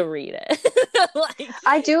to read it. Like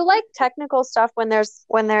I do like technical stuff when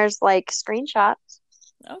there's like screenshots,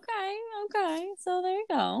 okay, okay. So there you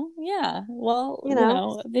go. Yeah. Well, you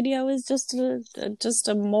know, video is just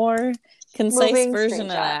a more concise moving version of screenshot.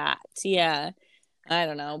 that. Yeah. I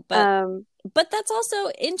don't know, Um, but that's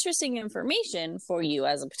also interesting information for you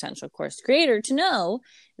as a potential course creator to know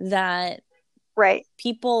that right.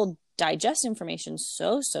 people digest information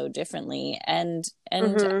so differently, and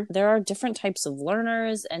Hmm. there are different types of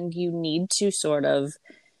learners, and you need to sort of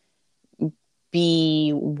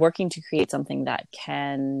be working to create something that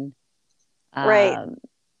can Right. um,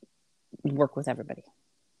 work with everybody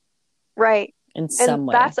Right. in And some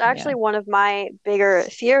way. that's Yeah. actually one of my bigger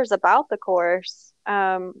fears about the course,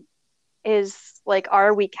 is like,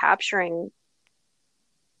 are we capturing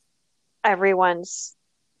everyone's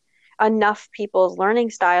enough people's learning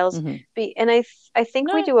styles? Hmm. And I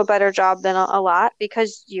think we No. do a better job than a lot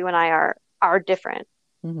because you and I are different.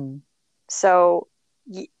 Hmm. So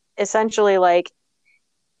y essentially, like,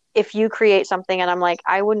 if you create something and I'm like,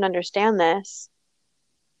 I wouldn't understand this,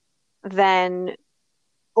 then,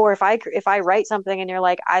 or if I write something and you're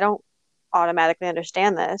like, I don't automatically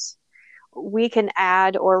understand this, we can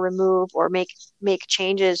add or remove or make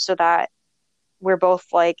changes so that we're both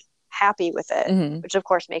like happy with it, Hmm. which of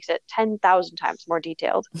course makes it 10,000 times more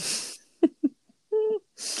detailed.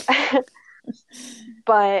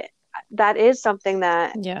 But that is something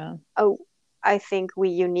that, Yeah. oh, I think we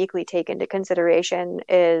uniquely take into consideration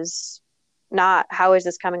is not how is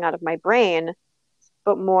this coming out of my brain,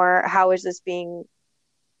 but more how is this being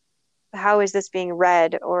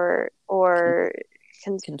read Con- or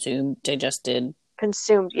con consumed, digested.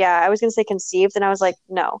 consumed. Yeah, I was gonna say conceived, and I was like,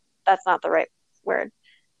 no, that's not the right word.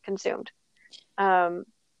 Consumed. Um,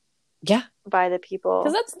 Yeah. by the Because people.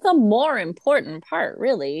 that's the more important part,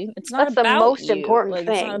 really. It's not That's the about most you. important Like, it's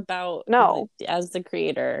not thing. about, like, No, as the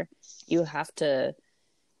creator, you have to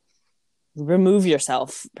remove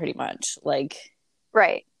yourself pretty much. Like,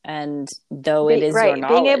 right. and though it is your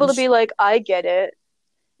Being able to knowledge, be like, I get it.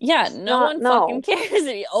 yeah, It's no not, one fucking no.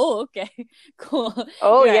 cares. Oh, okay, cool.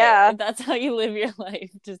 Oh Right. yeah. If that's how you live your life,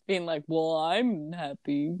 just being like, well, I'm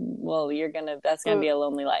happy. Well, that's gonna Mm, be a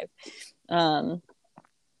lonely life. Um,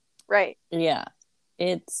 right. yeah.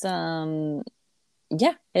 It's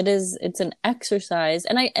yeah, it is. It's an exercise,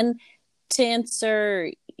 and to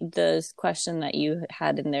answer the question that you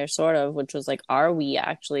had in there, sort of, which was like, are we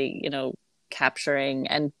actually, capturing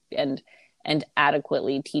and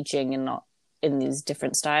adequately teaching in these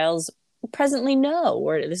different styles? Presently, no.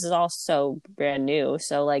 This is all so brand new,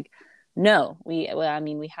 so like, no, I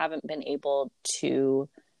mean, we haven't been able to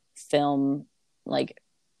film like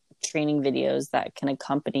training videos that can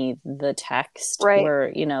accompany the text, Right. where,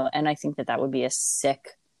 and I think that would be a sick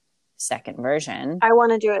second version. I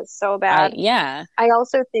want to do it so I bad. Yeah. I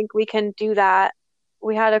also think we can do that.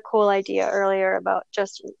 We had a cool idea earlier about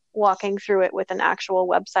just walking through it with an actual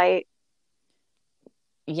website.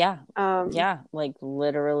 Yeah. Um, Yeah, like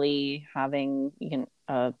literally having,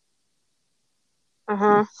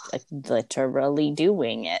 uh-huh. like literally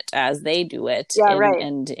doing it as they do it Yeah, right.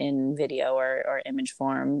 in video or image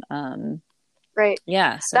form. Right.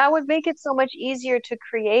 Yeah, so That would make it so much easier to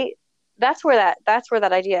create. That's where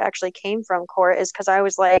that idea actually came from, Court, is because I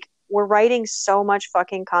was like, we're writing so much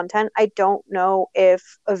fucking content. I don't know if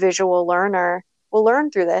a visual learner will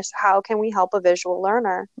learn through this. How can we help a visual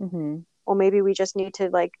learner? mhm. Well, maybe we just need to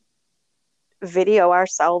like video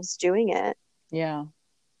ourselves doing it, Yeah.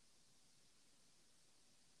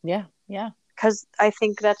 Yeah. Yeah. because I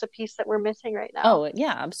think that's a piece that we're missing right now. Oh,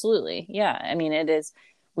 yeah, absolutely. Yeah. I mean, it is,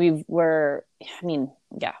 I mean,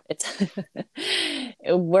 yeah, it's,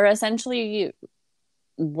 we're essentially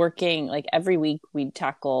working like every week we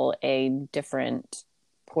tackle a different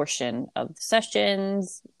portion of the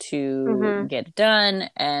sessions to Hmm. get it done.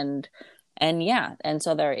 And yeah. And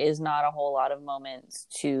so there is not a whole lot of moments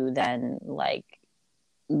to then like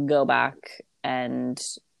go back and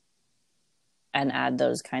add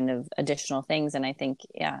those kind of additional things. And I think,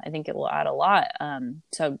 yeah, I think it will add a lot.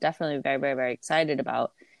 So definitely very, very, very excited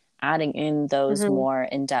about adding in those Hmm. more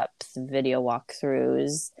in-depth video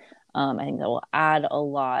walkthroughs. I think that will add a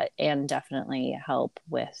lot and definitely help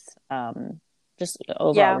with just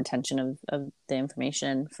overall Yeah. retention of the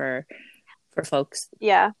information for folks.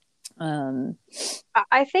 Yeah. Um,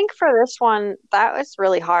 I think for this one, that was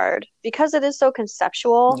really hard because it is so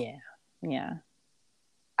conceptual. yeah, yeah,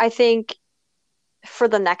 I think for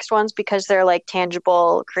the next ones, because they're like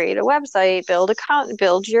tangible, create a website,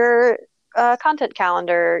 build your content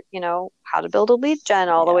calendar, how to build a lead gen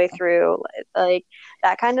all the yeah, way through, like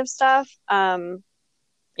that kind of stuff.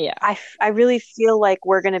 yeah. I really feel like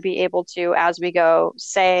we're going to be able to, as we go,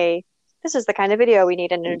 say, this is the kind of video we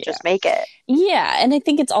need, and then Yeah. just make it. Yeah, and I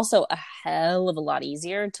think it's also a hell of a lot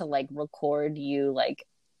easier to like record you like,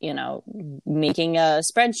 making a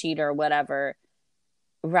spreadsheet or whatever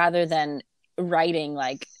rather than writing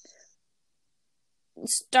like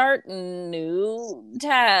start new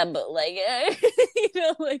tab like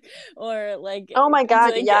like or Oh my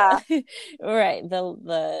God, like yeah. right,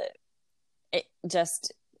 the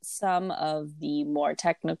just some of the more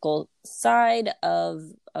technical side of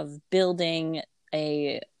building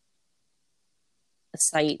a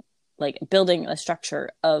site, like building a structure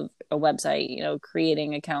of a website, you know,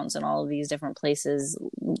 creating accounts in all of these different places,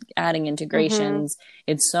 adding integrations.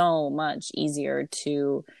 It's so much easier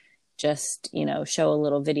to just, you know, show a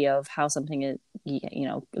little video of how something is, you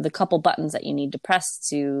know, the couple buttons that you need to press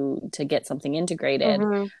to get something integrated,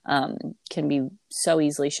 can be so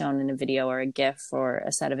easily shown in a video or a GIF or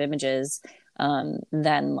a set of images,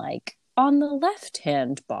 than like, on the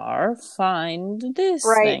left-hand bar, find this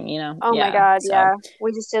thing, you know? Oh my God, yeah.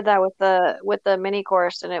 We just did that with the mini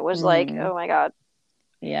course, and it was like, oh my God.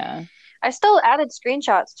 Yeah. I still added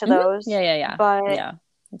screenshots to those. Yeah. But yeah,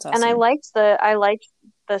 that's awesome. and I liked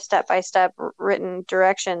the step-by-step written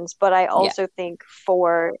directions, but I also think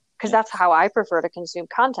because that's how I prefer to consume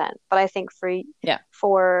content. But I think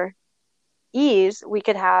for ease, we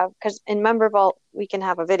could have, because in Member Vault, we can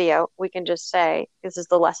have a video. We can just say, this is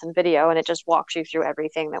the lesson video, and it just walks you through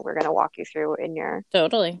everything that we're going to walk you through in your...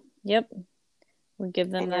 Totally. Yep. We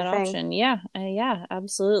give them that option. Yeah. Yeah,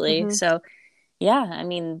 absolutely. So, yeah, I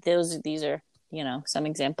mean, these are, you know, some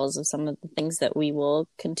examples of some of the things that we will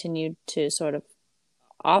continue to sort of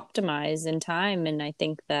optimize in time. And I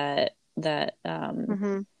think that,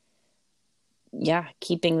 yeah,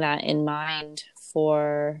 keeping that in mind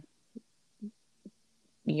for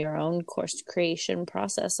your own course creation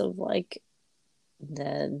process of like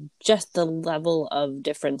just the level of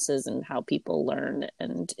differences in how people learn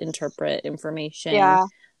and interpret information. Yeah,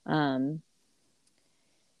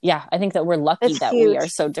 I think that we're lucky that we are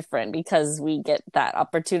so different, because we get that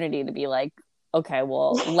opportunity to be like, okay,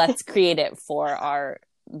 well, let's create it for our,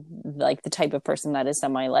 like, the type of person that is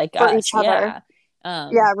semi like us. Each other.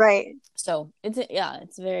 Yeah, right. So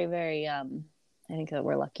it's very, very, I think that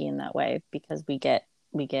we're lucky in that way, because we get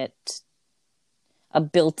a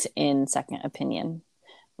built-in second opinion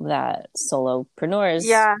that solopreneurs,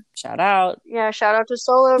 shout out. Yeah, shout out to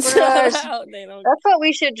solopreneurs. That's what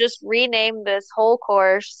we should just rename this whole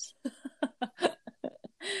course.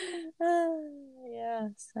 Yeah,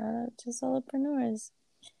 shout out to solopreneurs.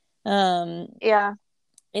 Yeah.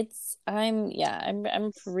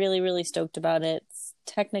 I'm really, really stoked about it.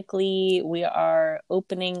 Technically, we are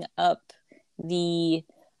opening up the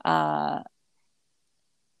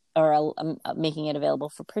I'm making it available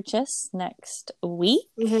for purchase next week.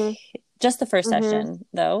 Just the first session,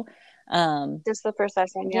 though. Just the first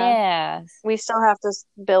session, yeah. We still have to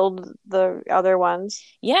build the other ones.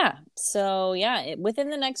 Yeah. So, yeah, within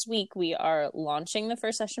the next week, we are launching the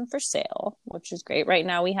first session for sale, which is great. Right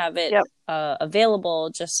now, we have it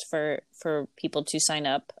available just for people to sign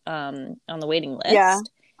up on the waiting list. Yeah,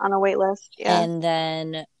 on a wait list. Yeah. And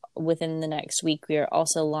then within the next week, we are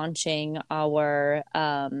also launching our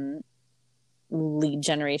lead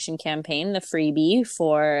generation campaign, the freebie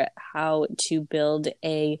for how to build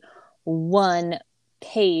a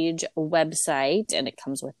one-page website, and it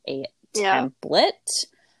comes with a template,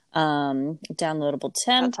 downloadable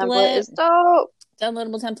template. That template is dope.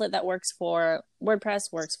 Downloadable template that works for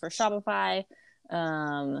WordPress, works for Shopify.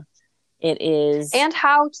 It is, and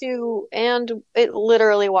it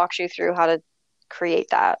literally walks you through how to create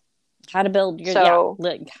that, how to build your how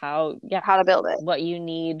to build it, what you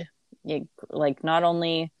need, like not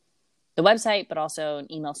only the website but also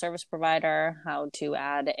an email service provider, how to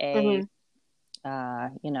add a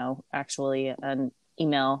actually an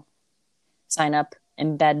email sign up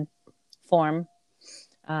embed form.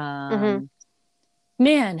 Man,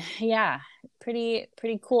 yeah, pretty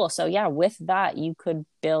cool. So yeah, with that you could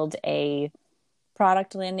build a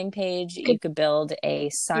product landing page, you could build a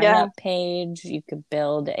sign up page, you could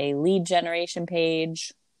build a lead generation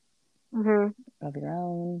page of your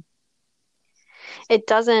own. It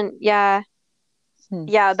doesn't, that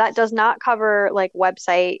does not cover like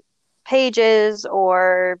website pages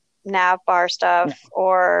or nav bar stuff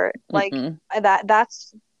or like that.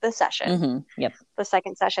 That's the session. Yep. The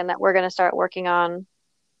second session that we're going to start working on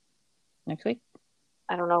next week.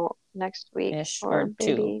 I don't know, next week ish or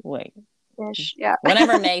two. Wait. Ish, yeah.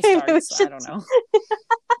 Whenever May starts, I don't know.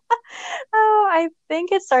 Oh, I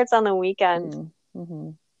think it starts on the weekend.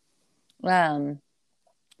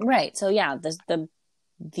 Right. So yeah, the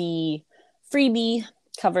freebie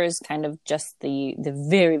covers kind of just the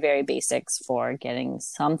very, very basics for getting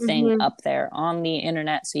something up there on the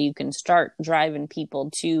internet, so you can start driving people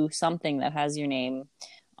to something that has your name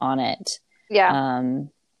on it. Yeah.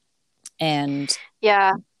 And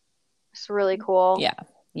yeah, it's really cool.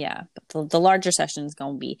 Yeah. But the larger session is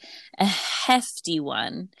going to be a hefty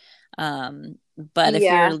one. But if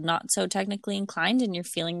Yeah. you're not so technically inclined and you're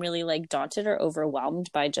feeling really like daunted or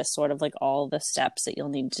overwhelmed by just sort of like all the steps that you'll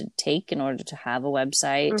need to take in order to have a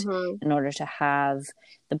website, Mm-hmm. in order to have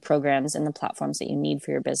the programs and the platforms that you need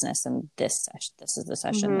for your business, and this is the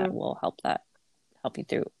session Mm-hmm. that will help you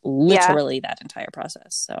through Yeah. literally that entire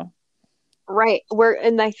process. So, Right.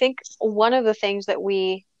 And I think one of the things that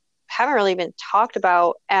we haven't really been talked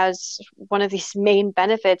about as one of these main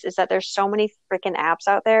benefits is that there's so many freaking apps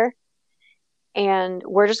out there, and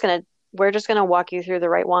we're just gonna walk you through the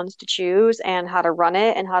right ones to choose and how to run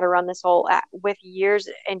it and how to run this whole app with years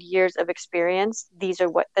and years of experience.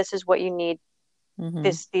 This is what you need. mm-hmm.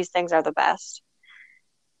 These things are the best.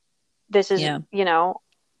 This is, Yeah.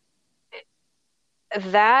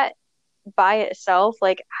 that by itself,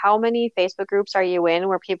 like how many Facebook groups are you in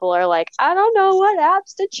where people are like, I don't know what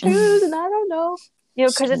apps to choose and I don't know, So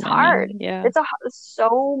because it's many. hard. Yeah. It's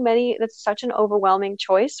so many, it's such an overwhelming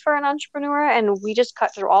choice for an entrepreneur, and we just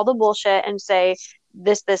cut through all the bullshit and say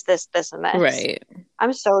this, and this. Right.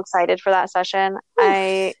 I'm so excited for that session.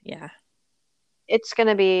 Oof. Yeah. It's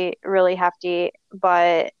gonna be really hefty,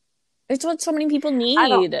 but It's what so many people I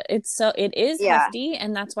don't, need. It is yeah. hefty,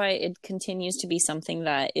 and that's why it continues to be something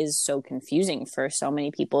that is so confusing for so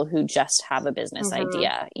many people who just have a business Hmm.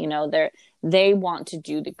 idea. They want to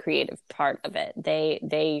do the creative part of it.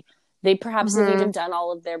 They perhaps have Hmm. even done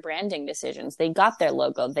all of their branding decisions. They got their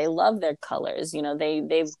logo. They love their colors.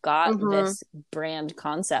 They've got Hmm. this brand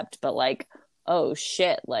concept, but like, oh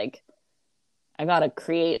shit, like I gotta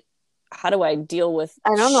create. How do I deal with I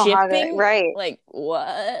don't know how to, shipping? right, Like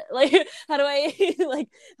what? Like how do I like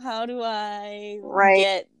how do I right.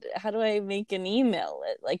 get how do I make an email?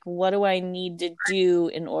 Like what do I need to do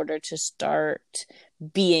in order to start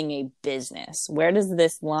being a business? Where does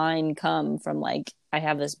this line come from? Like I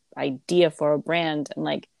have this idea for a brand, and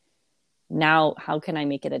like now how can I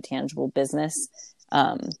make it a tangible business?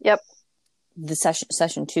 Yep. The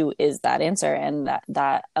session 2 is that answer, and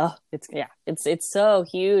that oh it's so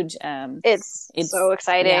huge. It's It's so yeah,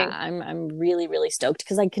 exciting. I'm really really stoked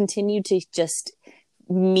because I continue to just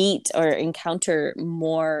meet or encounter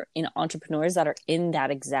more in entrepreneurs that are in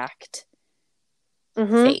that exact Hmm.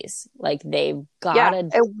 phase. Like they've got Yeah. a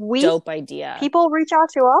And dope idea. people reach out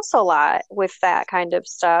to us a lot with that kind of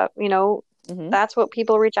stuff. Hmm. That's what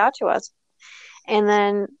people reach out to us. And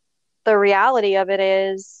then the reality of it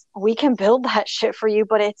is we can build that shit for you,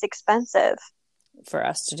 but it's expensive For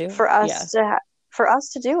us to do, for yeah. us for us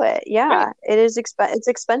to do it. Right. Yeah, it's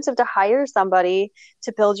expensive to hire somebody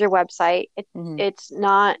to build your website. Hmm. It's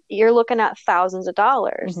not, you're looking at thousands of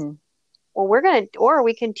dollars. Hmm. Well, or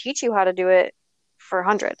we can teach you how to do it for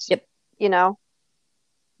hundreds, Yep. you know?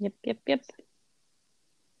 Yep.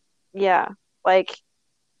 Yeah. Like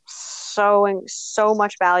so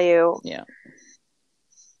much value. Yeah,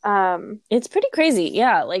 Um, it's pretty crazy.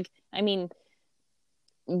 Yeah, like I mean,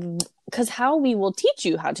 because how we will teach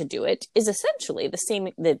you how to do it is essentially the same,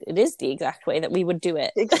 that it is the exact way that we would do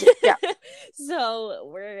it. yeah, So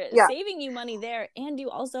we're yeah. saving you money there, and you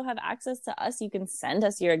also have access to us. You can send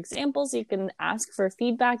us your examples, you can ask for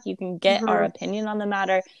feedback, you can get our Hmm. opinion on the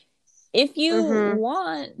matter. If you Hmm.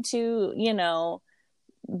 want to you know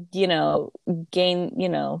gain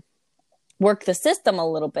work the system a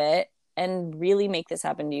little bit and really make this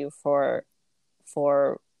happen to you for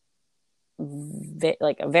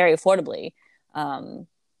like very affordably, then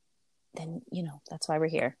that's why we're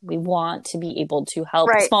here. We want to be able to help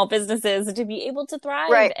Right, small businesses to be able to thrive,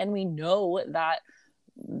 right, and we know that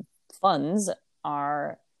funds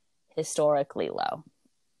are historically low.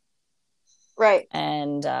 right.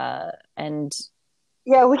 And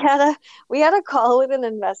Yeah, we had a call with an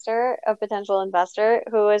investor, a potential investor,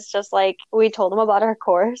 who was just like, we told him about our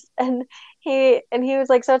course, and he was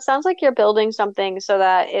like, so it sounds like you're building something so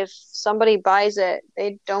that if somebody buys it,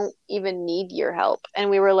 they don't even need your help. And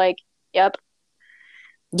we were like, yep.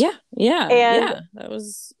 And that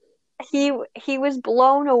was he was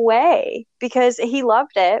blown away because he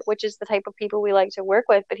loved it, which is the type of people we like to work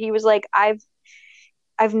with. But he was like,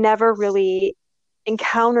 I've never really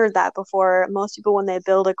encountered that before. Most people, when they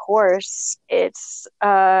build a course, it's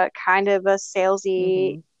kind of a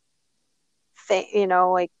salesy mhm. thing,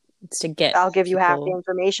 like It's to get I'll give you half the people.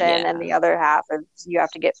 information and Yeah. the other half is you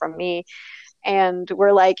have to get from me. And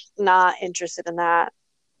we're like not interested in that.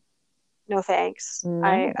 No thanks.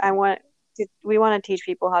 No. We want to teach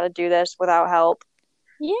people how to do this without help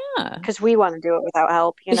Yeah. because we want to do it without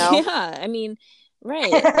help. Yeah, I mean, right.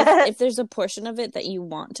 If there's a portion of it that you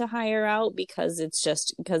want to hire out because it's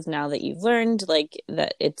just because now that you've learned like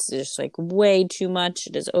that it's just like way too much,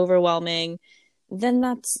 it is overwhelming, then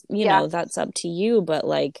that's, Yeah. that's up to you, but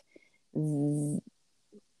like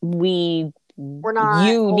we We're not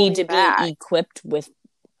you need to holding be back. equipped with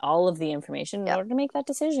all of the information in Yep. order to make that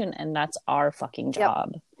decision, and that's our fucking Yep.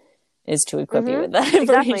 job, is to equip you Mm-hmm. with that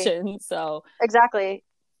Exactly. information. So Exactly.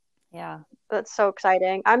 yeah. That's so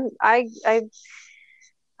exciting. I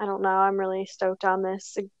don't know. I'm really stoked on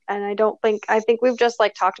this. And I think we've just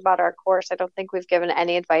like talked about our course. I don't think we've given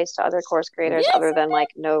any advice to other course creators Yes. other than like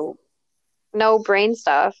no brain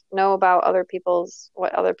stuff, know about other people's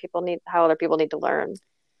what other people need, how other people need to learn.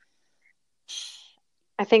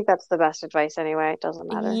 I think that's the best advice anyway. It doesn't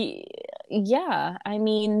matter. Yeah, I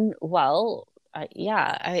mean, well,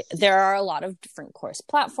 yeah, there are a lot of different course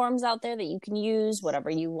platforms out there that you can use, whatever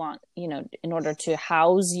you want, in order to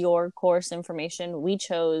house your course information. We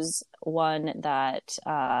chose one that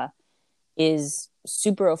is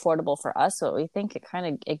super affordable for us, so we think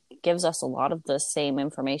it gives us a lot of the same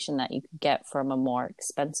information that you could get from a more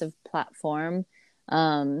expensive platform.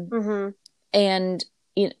 Mm-hmm. And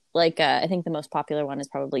I think the most popular one is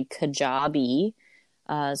probably Kajabi.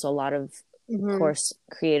 So a lot of Mm-hmm. course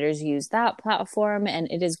creators use that platform,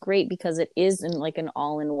 and it is great because it is in like an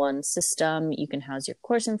all-in-one system. You can house your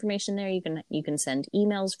course information there. You can send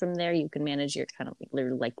emails from there. You can manage your kind of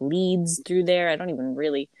like leads through there. I don't even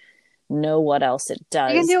really know what else it You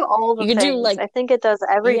can does. do all the You could do things. like, I think it does yeah,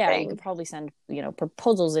 you could everything. probably send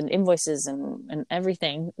proposals and invoices and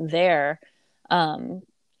everything there. Um,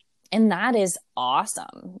 and that is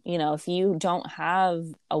awesome. If you don't have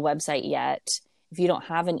a website yet, if you don't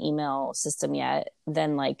have an email system yet,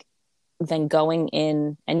 then going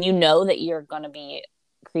in and that you're going to be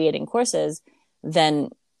creating courses, then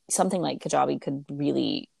something like Kajabi could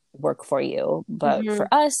really work for you. But Mm-hmm.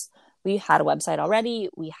 for us, we had a website already.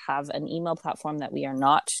 We have an email platform that we are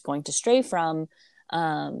not going to stray from.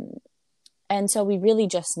 Um, and so we really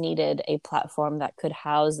just needed a platform that could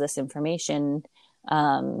house this information.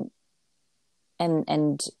 Um,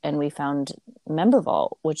 and we found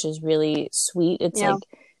MemberVault, which is really sweet. It's Yeah. like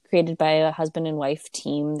created by a husband and wife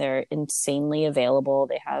team. They're insanely available.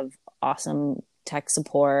 They have awesome tech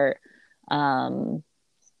support. Um,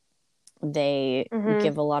 they Mm-hmm.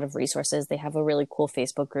 give a lot of resources. They have a really cool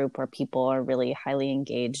Facebook group where people are really highly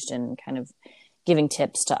engaged and kind of giving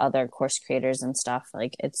tips to other course creators and stuff.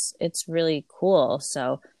 Like it's really cool.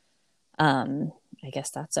 So I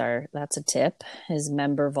guess that's a tip. Is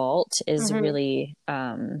MemberVault is Mm-hmm. really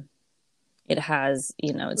it has,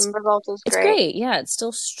 Revolt is it's great. great. Yeah, it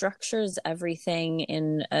still structures everything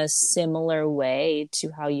in a similar way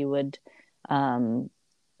to how you would um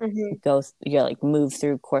Mm-hmm. like move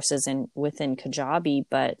through courses within Kajabi,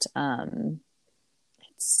 but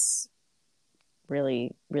it's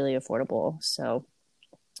really really affordable. So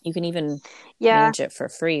you can even Yeah, manage it for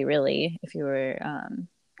free, really, if you were just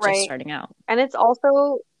right. starting out. And it's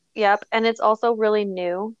also, yep, and it's also really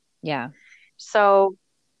new. Yeah. So,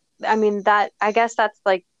 I mean, I guess that's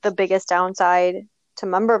like the biggest downside to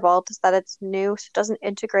Member Vault is that it's new, so it doesn't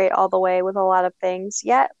integrate all the way with a lot of things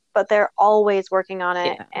yet, but they're always working on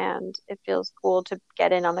it, Yeah. and it feels cool to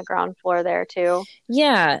get in on the ground floor there too.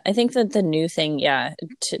 Yeah, I think that the new thing, yeah,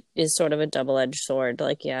 is sort of a double-edged sword.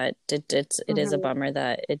 Like, yeah, it is a Hmm. bummer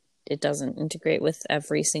that it doesn't integrate with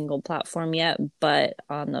every single platform yet. But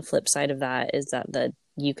on the flip side of that is that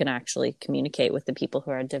you can actually communicate with the people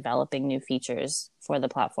who are developing new features for the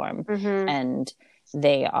platform, Hmm. and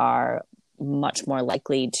they are much more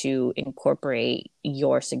likely to incorporate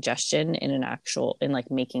your suggestion in like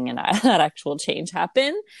making that actual change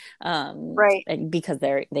happen, Right, because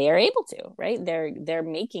they are able to, right? They're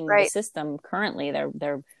making the right. system currently.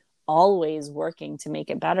 They're always working to make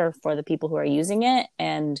it better for the people who are using it,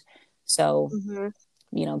 and so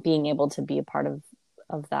Hmm. being able to be a part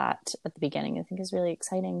of that at the beginning, I think is really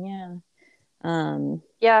exciting. Yeah. Um,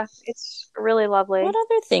 Yeah, it's really what lovely.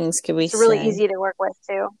 other things could we It's really say? easy to work with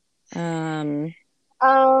too. Um,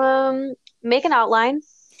 Um, make an outline.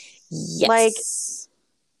 Like yes,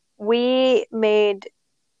 we made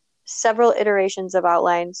several iterations of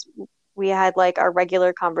outlines. We had like our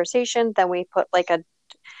regular conversation, then we put like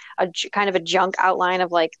kind of a junk outline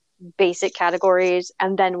of like basic categories,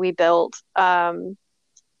 and then we built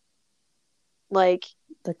like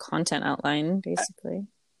the content outline basically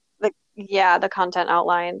the content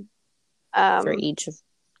outline. for Um, each of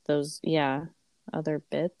those, yeah, other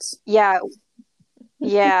bits. yeah,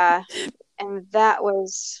 yeah, and that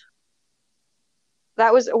was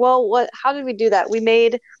well, what how did we do that? We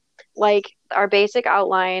made like our basic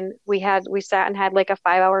outline. We sat and had like a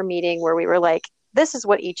 5 hour meeting where we were like, this is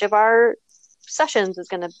what each of our sessions is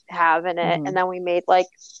going to have in it, Mm-hmm. and then we made like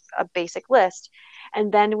a basic list,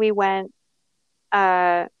 and then we went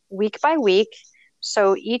week by week.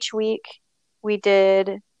 So each week we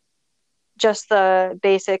did just the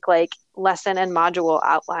basic like lesson and module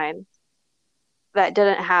outline that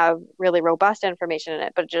didn't have really robust information in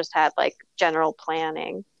it, but just had like general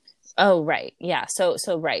planning. Oh, right. Yeah. So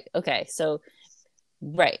right. Okay. So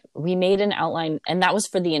right. We made an outline, and that was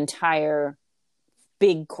for the entire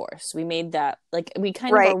big course. We made that like we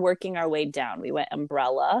kind of Right. are working our way down. We went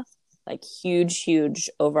umbrella, like huge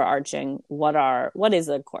overarching. What is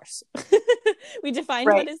the course? We defined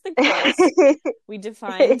what Right. is the course. We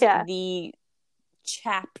defined Yeah. the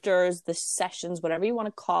chapters, the sessions, whatever you want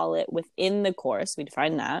to call it, within the course. We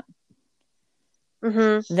defined that.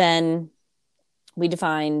 Mm-hmm. Then we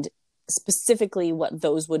defined specifically what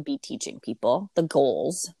those would be teaching people, the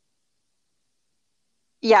goals.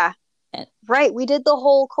 Yeah. And, Right. We did the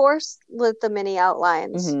whole course with the mini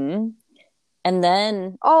outlines. mm-hmm. And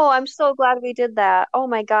then Oh, I'm so glad we did that. Oh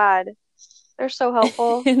my God. They're so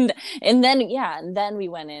helpful. and then we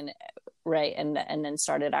went in, right, and then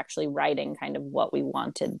started actually writing kind of what we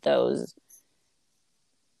wanted those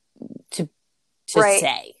to Right.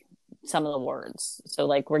 say, some of the words. So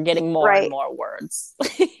like we're getting more and Right. more words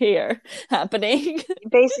here happening.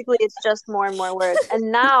 Basically, it's just more and more words.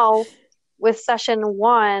 And now with session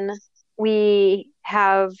one, we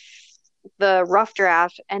have the rough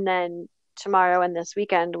draft, and then tomorrow and this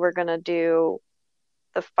weekend, we're going to do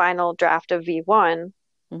the final draft of V1,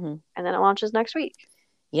 Mm-hmm. and then it launches next week.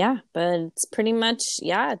 Yeah, but it's pretty much,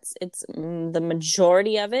 yeah, it's the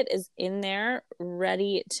majority of it is in there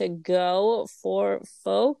ready to go for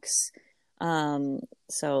folks.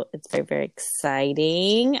 So it's very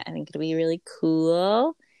exciting. I think it'll be really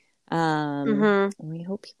cool. We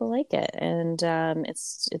hope people like it, and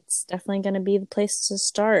it's definitely going to be the place to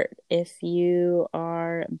start if you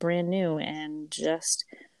are brand new and just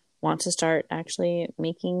want to start actually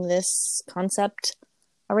making this concept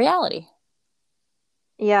a reality.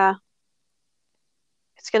 Yeah.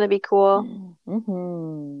 It's going to be cool.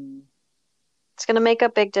 Mm-hmm. It's going to make a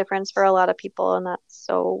big difference for a lot of people, and that's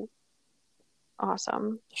so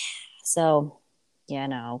awesome. So, yeah,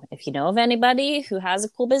 no, if you know of anybody who has a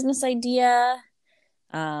cool business idea,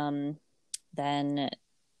 then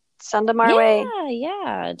Send them our way.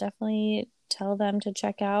 yeah, definitely tell them to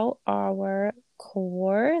check out our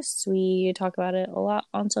course. We talk about it a lot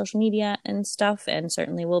on social media and stuff, and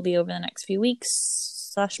certainly will be over the next few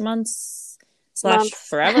weeks / months /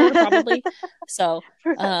 forever probably. So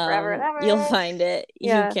forever and ever. You'll find it.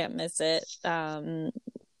 Yeah. You can't miss it.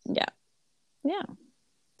 Yeah.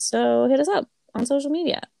 So hit us up on social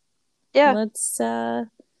media. Yeah. Let's any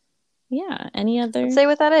other. Let's say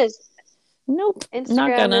what that is. Nope. Instagram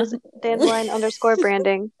not gonna. is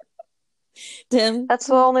dandelion_branding. Tim. That's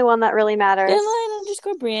the only one that really matters.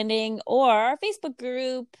 Dandelion_branding, or our Facebook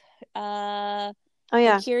group. Oh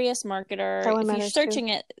yeah. The Curious Marketer. That one if you're matters searching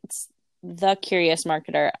too. it, it's The Curious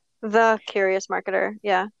Marketer. The Curious Marketer.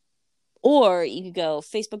 Yeah. Or you could go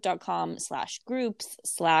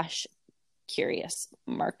facebook.com/groups/Curious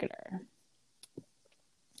Marketer.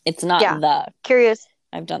 It's not the Curious.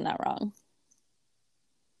 I've done that wrong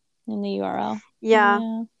in the URL.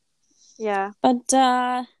 Yeah. But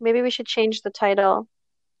maybe we should change the title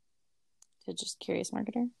to just Curious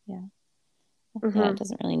Marketer. Yeah. Mm-hmm. Yeah, it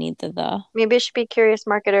doesn't really need the. Maybe it should be Curious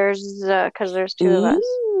Marketers because there's two of us.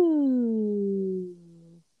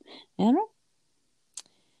 I don't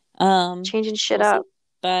know. Changing shit up.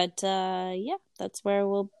 But yeah, that's where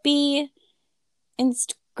we'll be.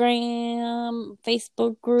 Instagram,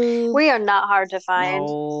 Facebook group. We are not hard to find.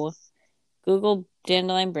 No. Google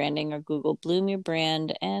Dandelion Branding or Google Bloom Your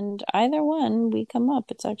Brand, and either one we come up.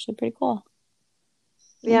 It's actually pretty cool.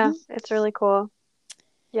 Yeah, It's really cool.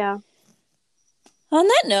 Yeah. On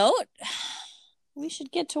that note, we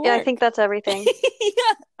should get to work. Yeah, I think that's everything.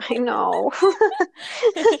 Yeah. I know.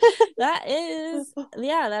 That is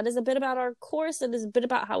a bit about our course. It is a bit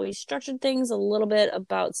about how we structured things, a little bit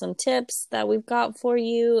about some tips that we've got for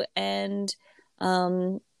you, and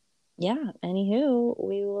anywho,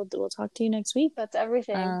 we'll talk to you next week. That's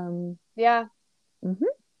everything. Yeah. Mm-hmm.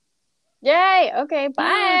 Yay. Okay, bye.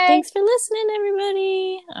 Yeah, thanks for listening,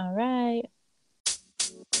 everybody. All right.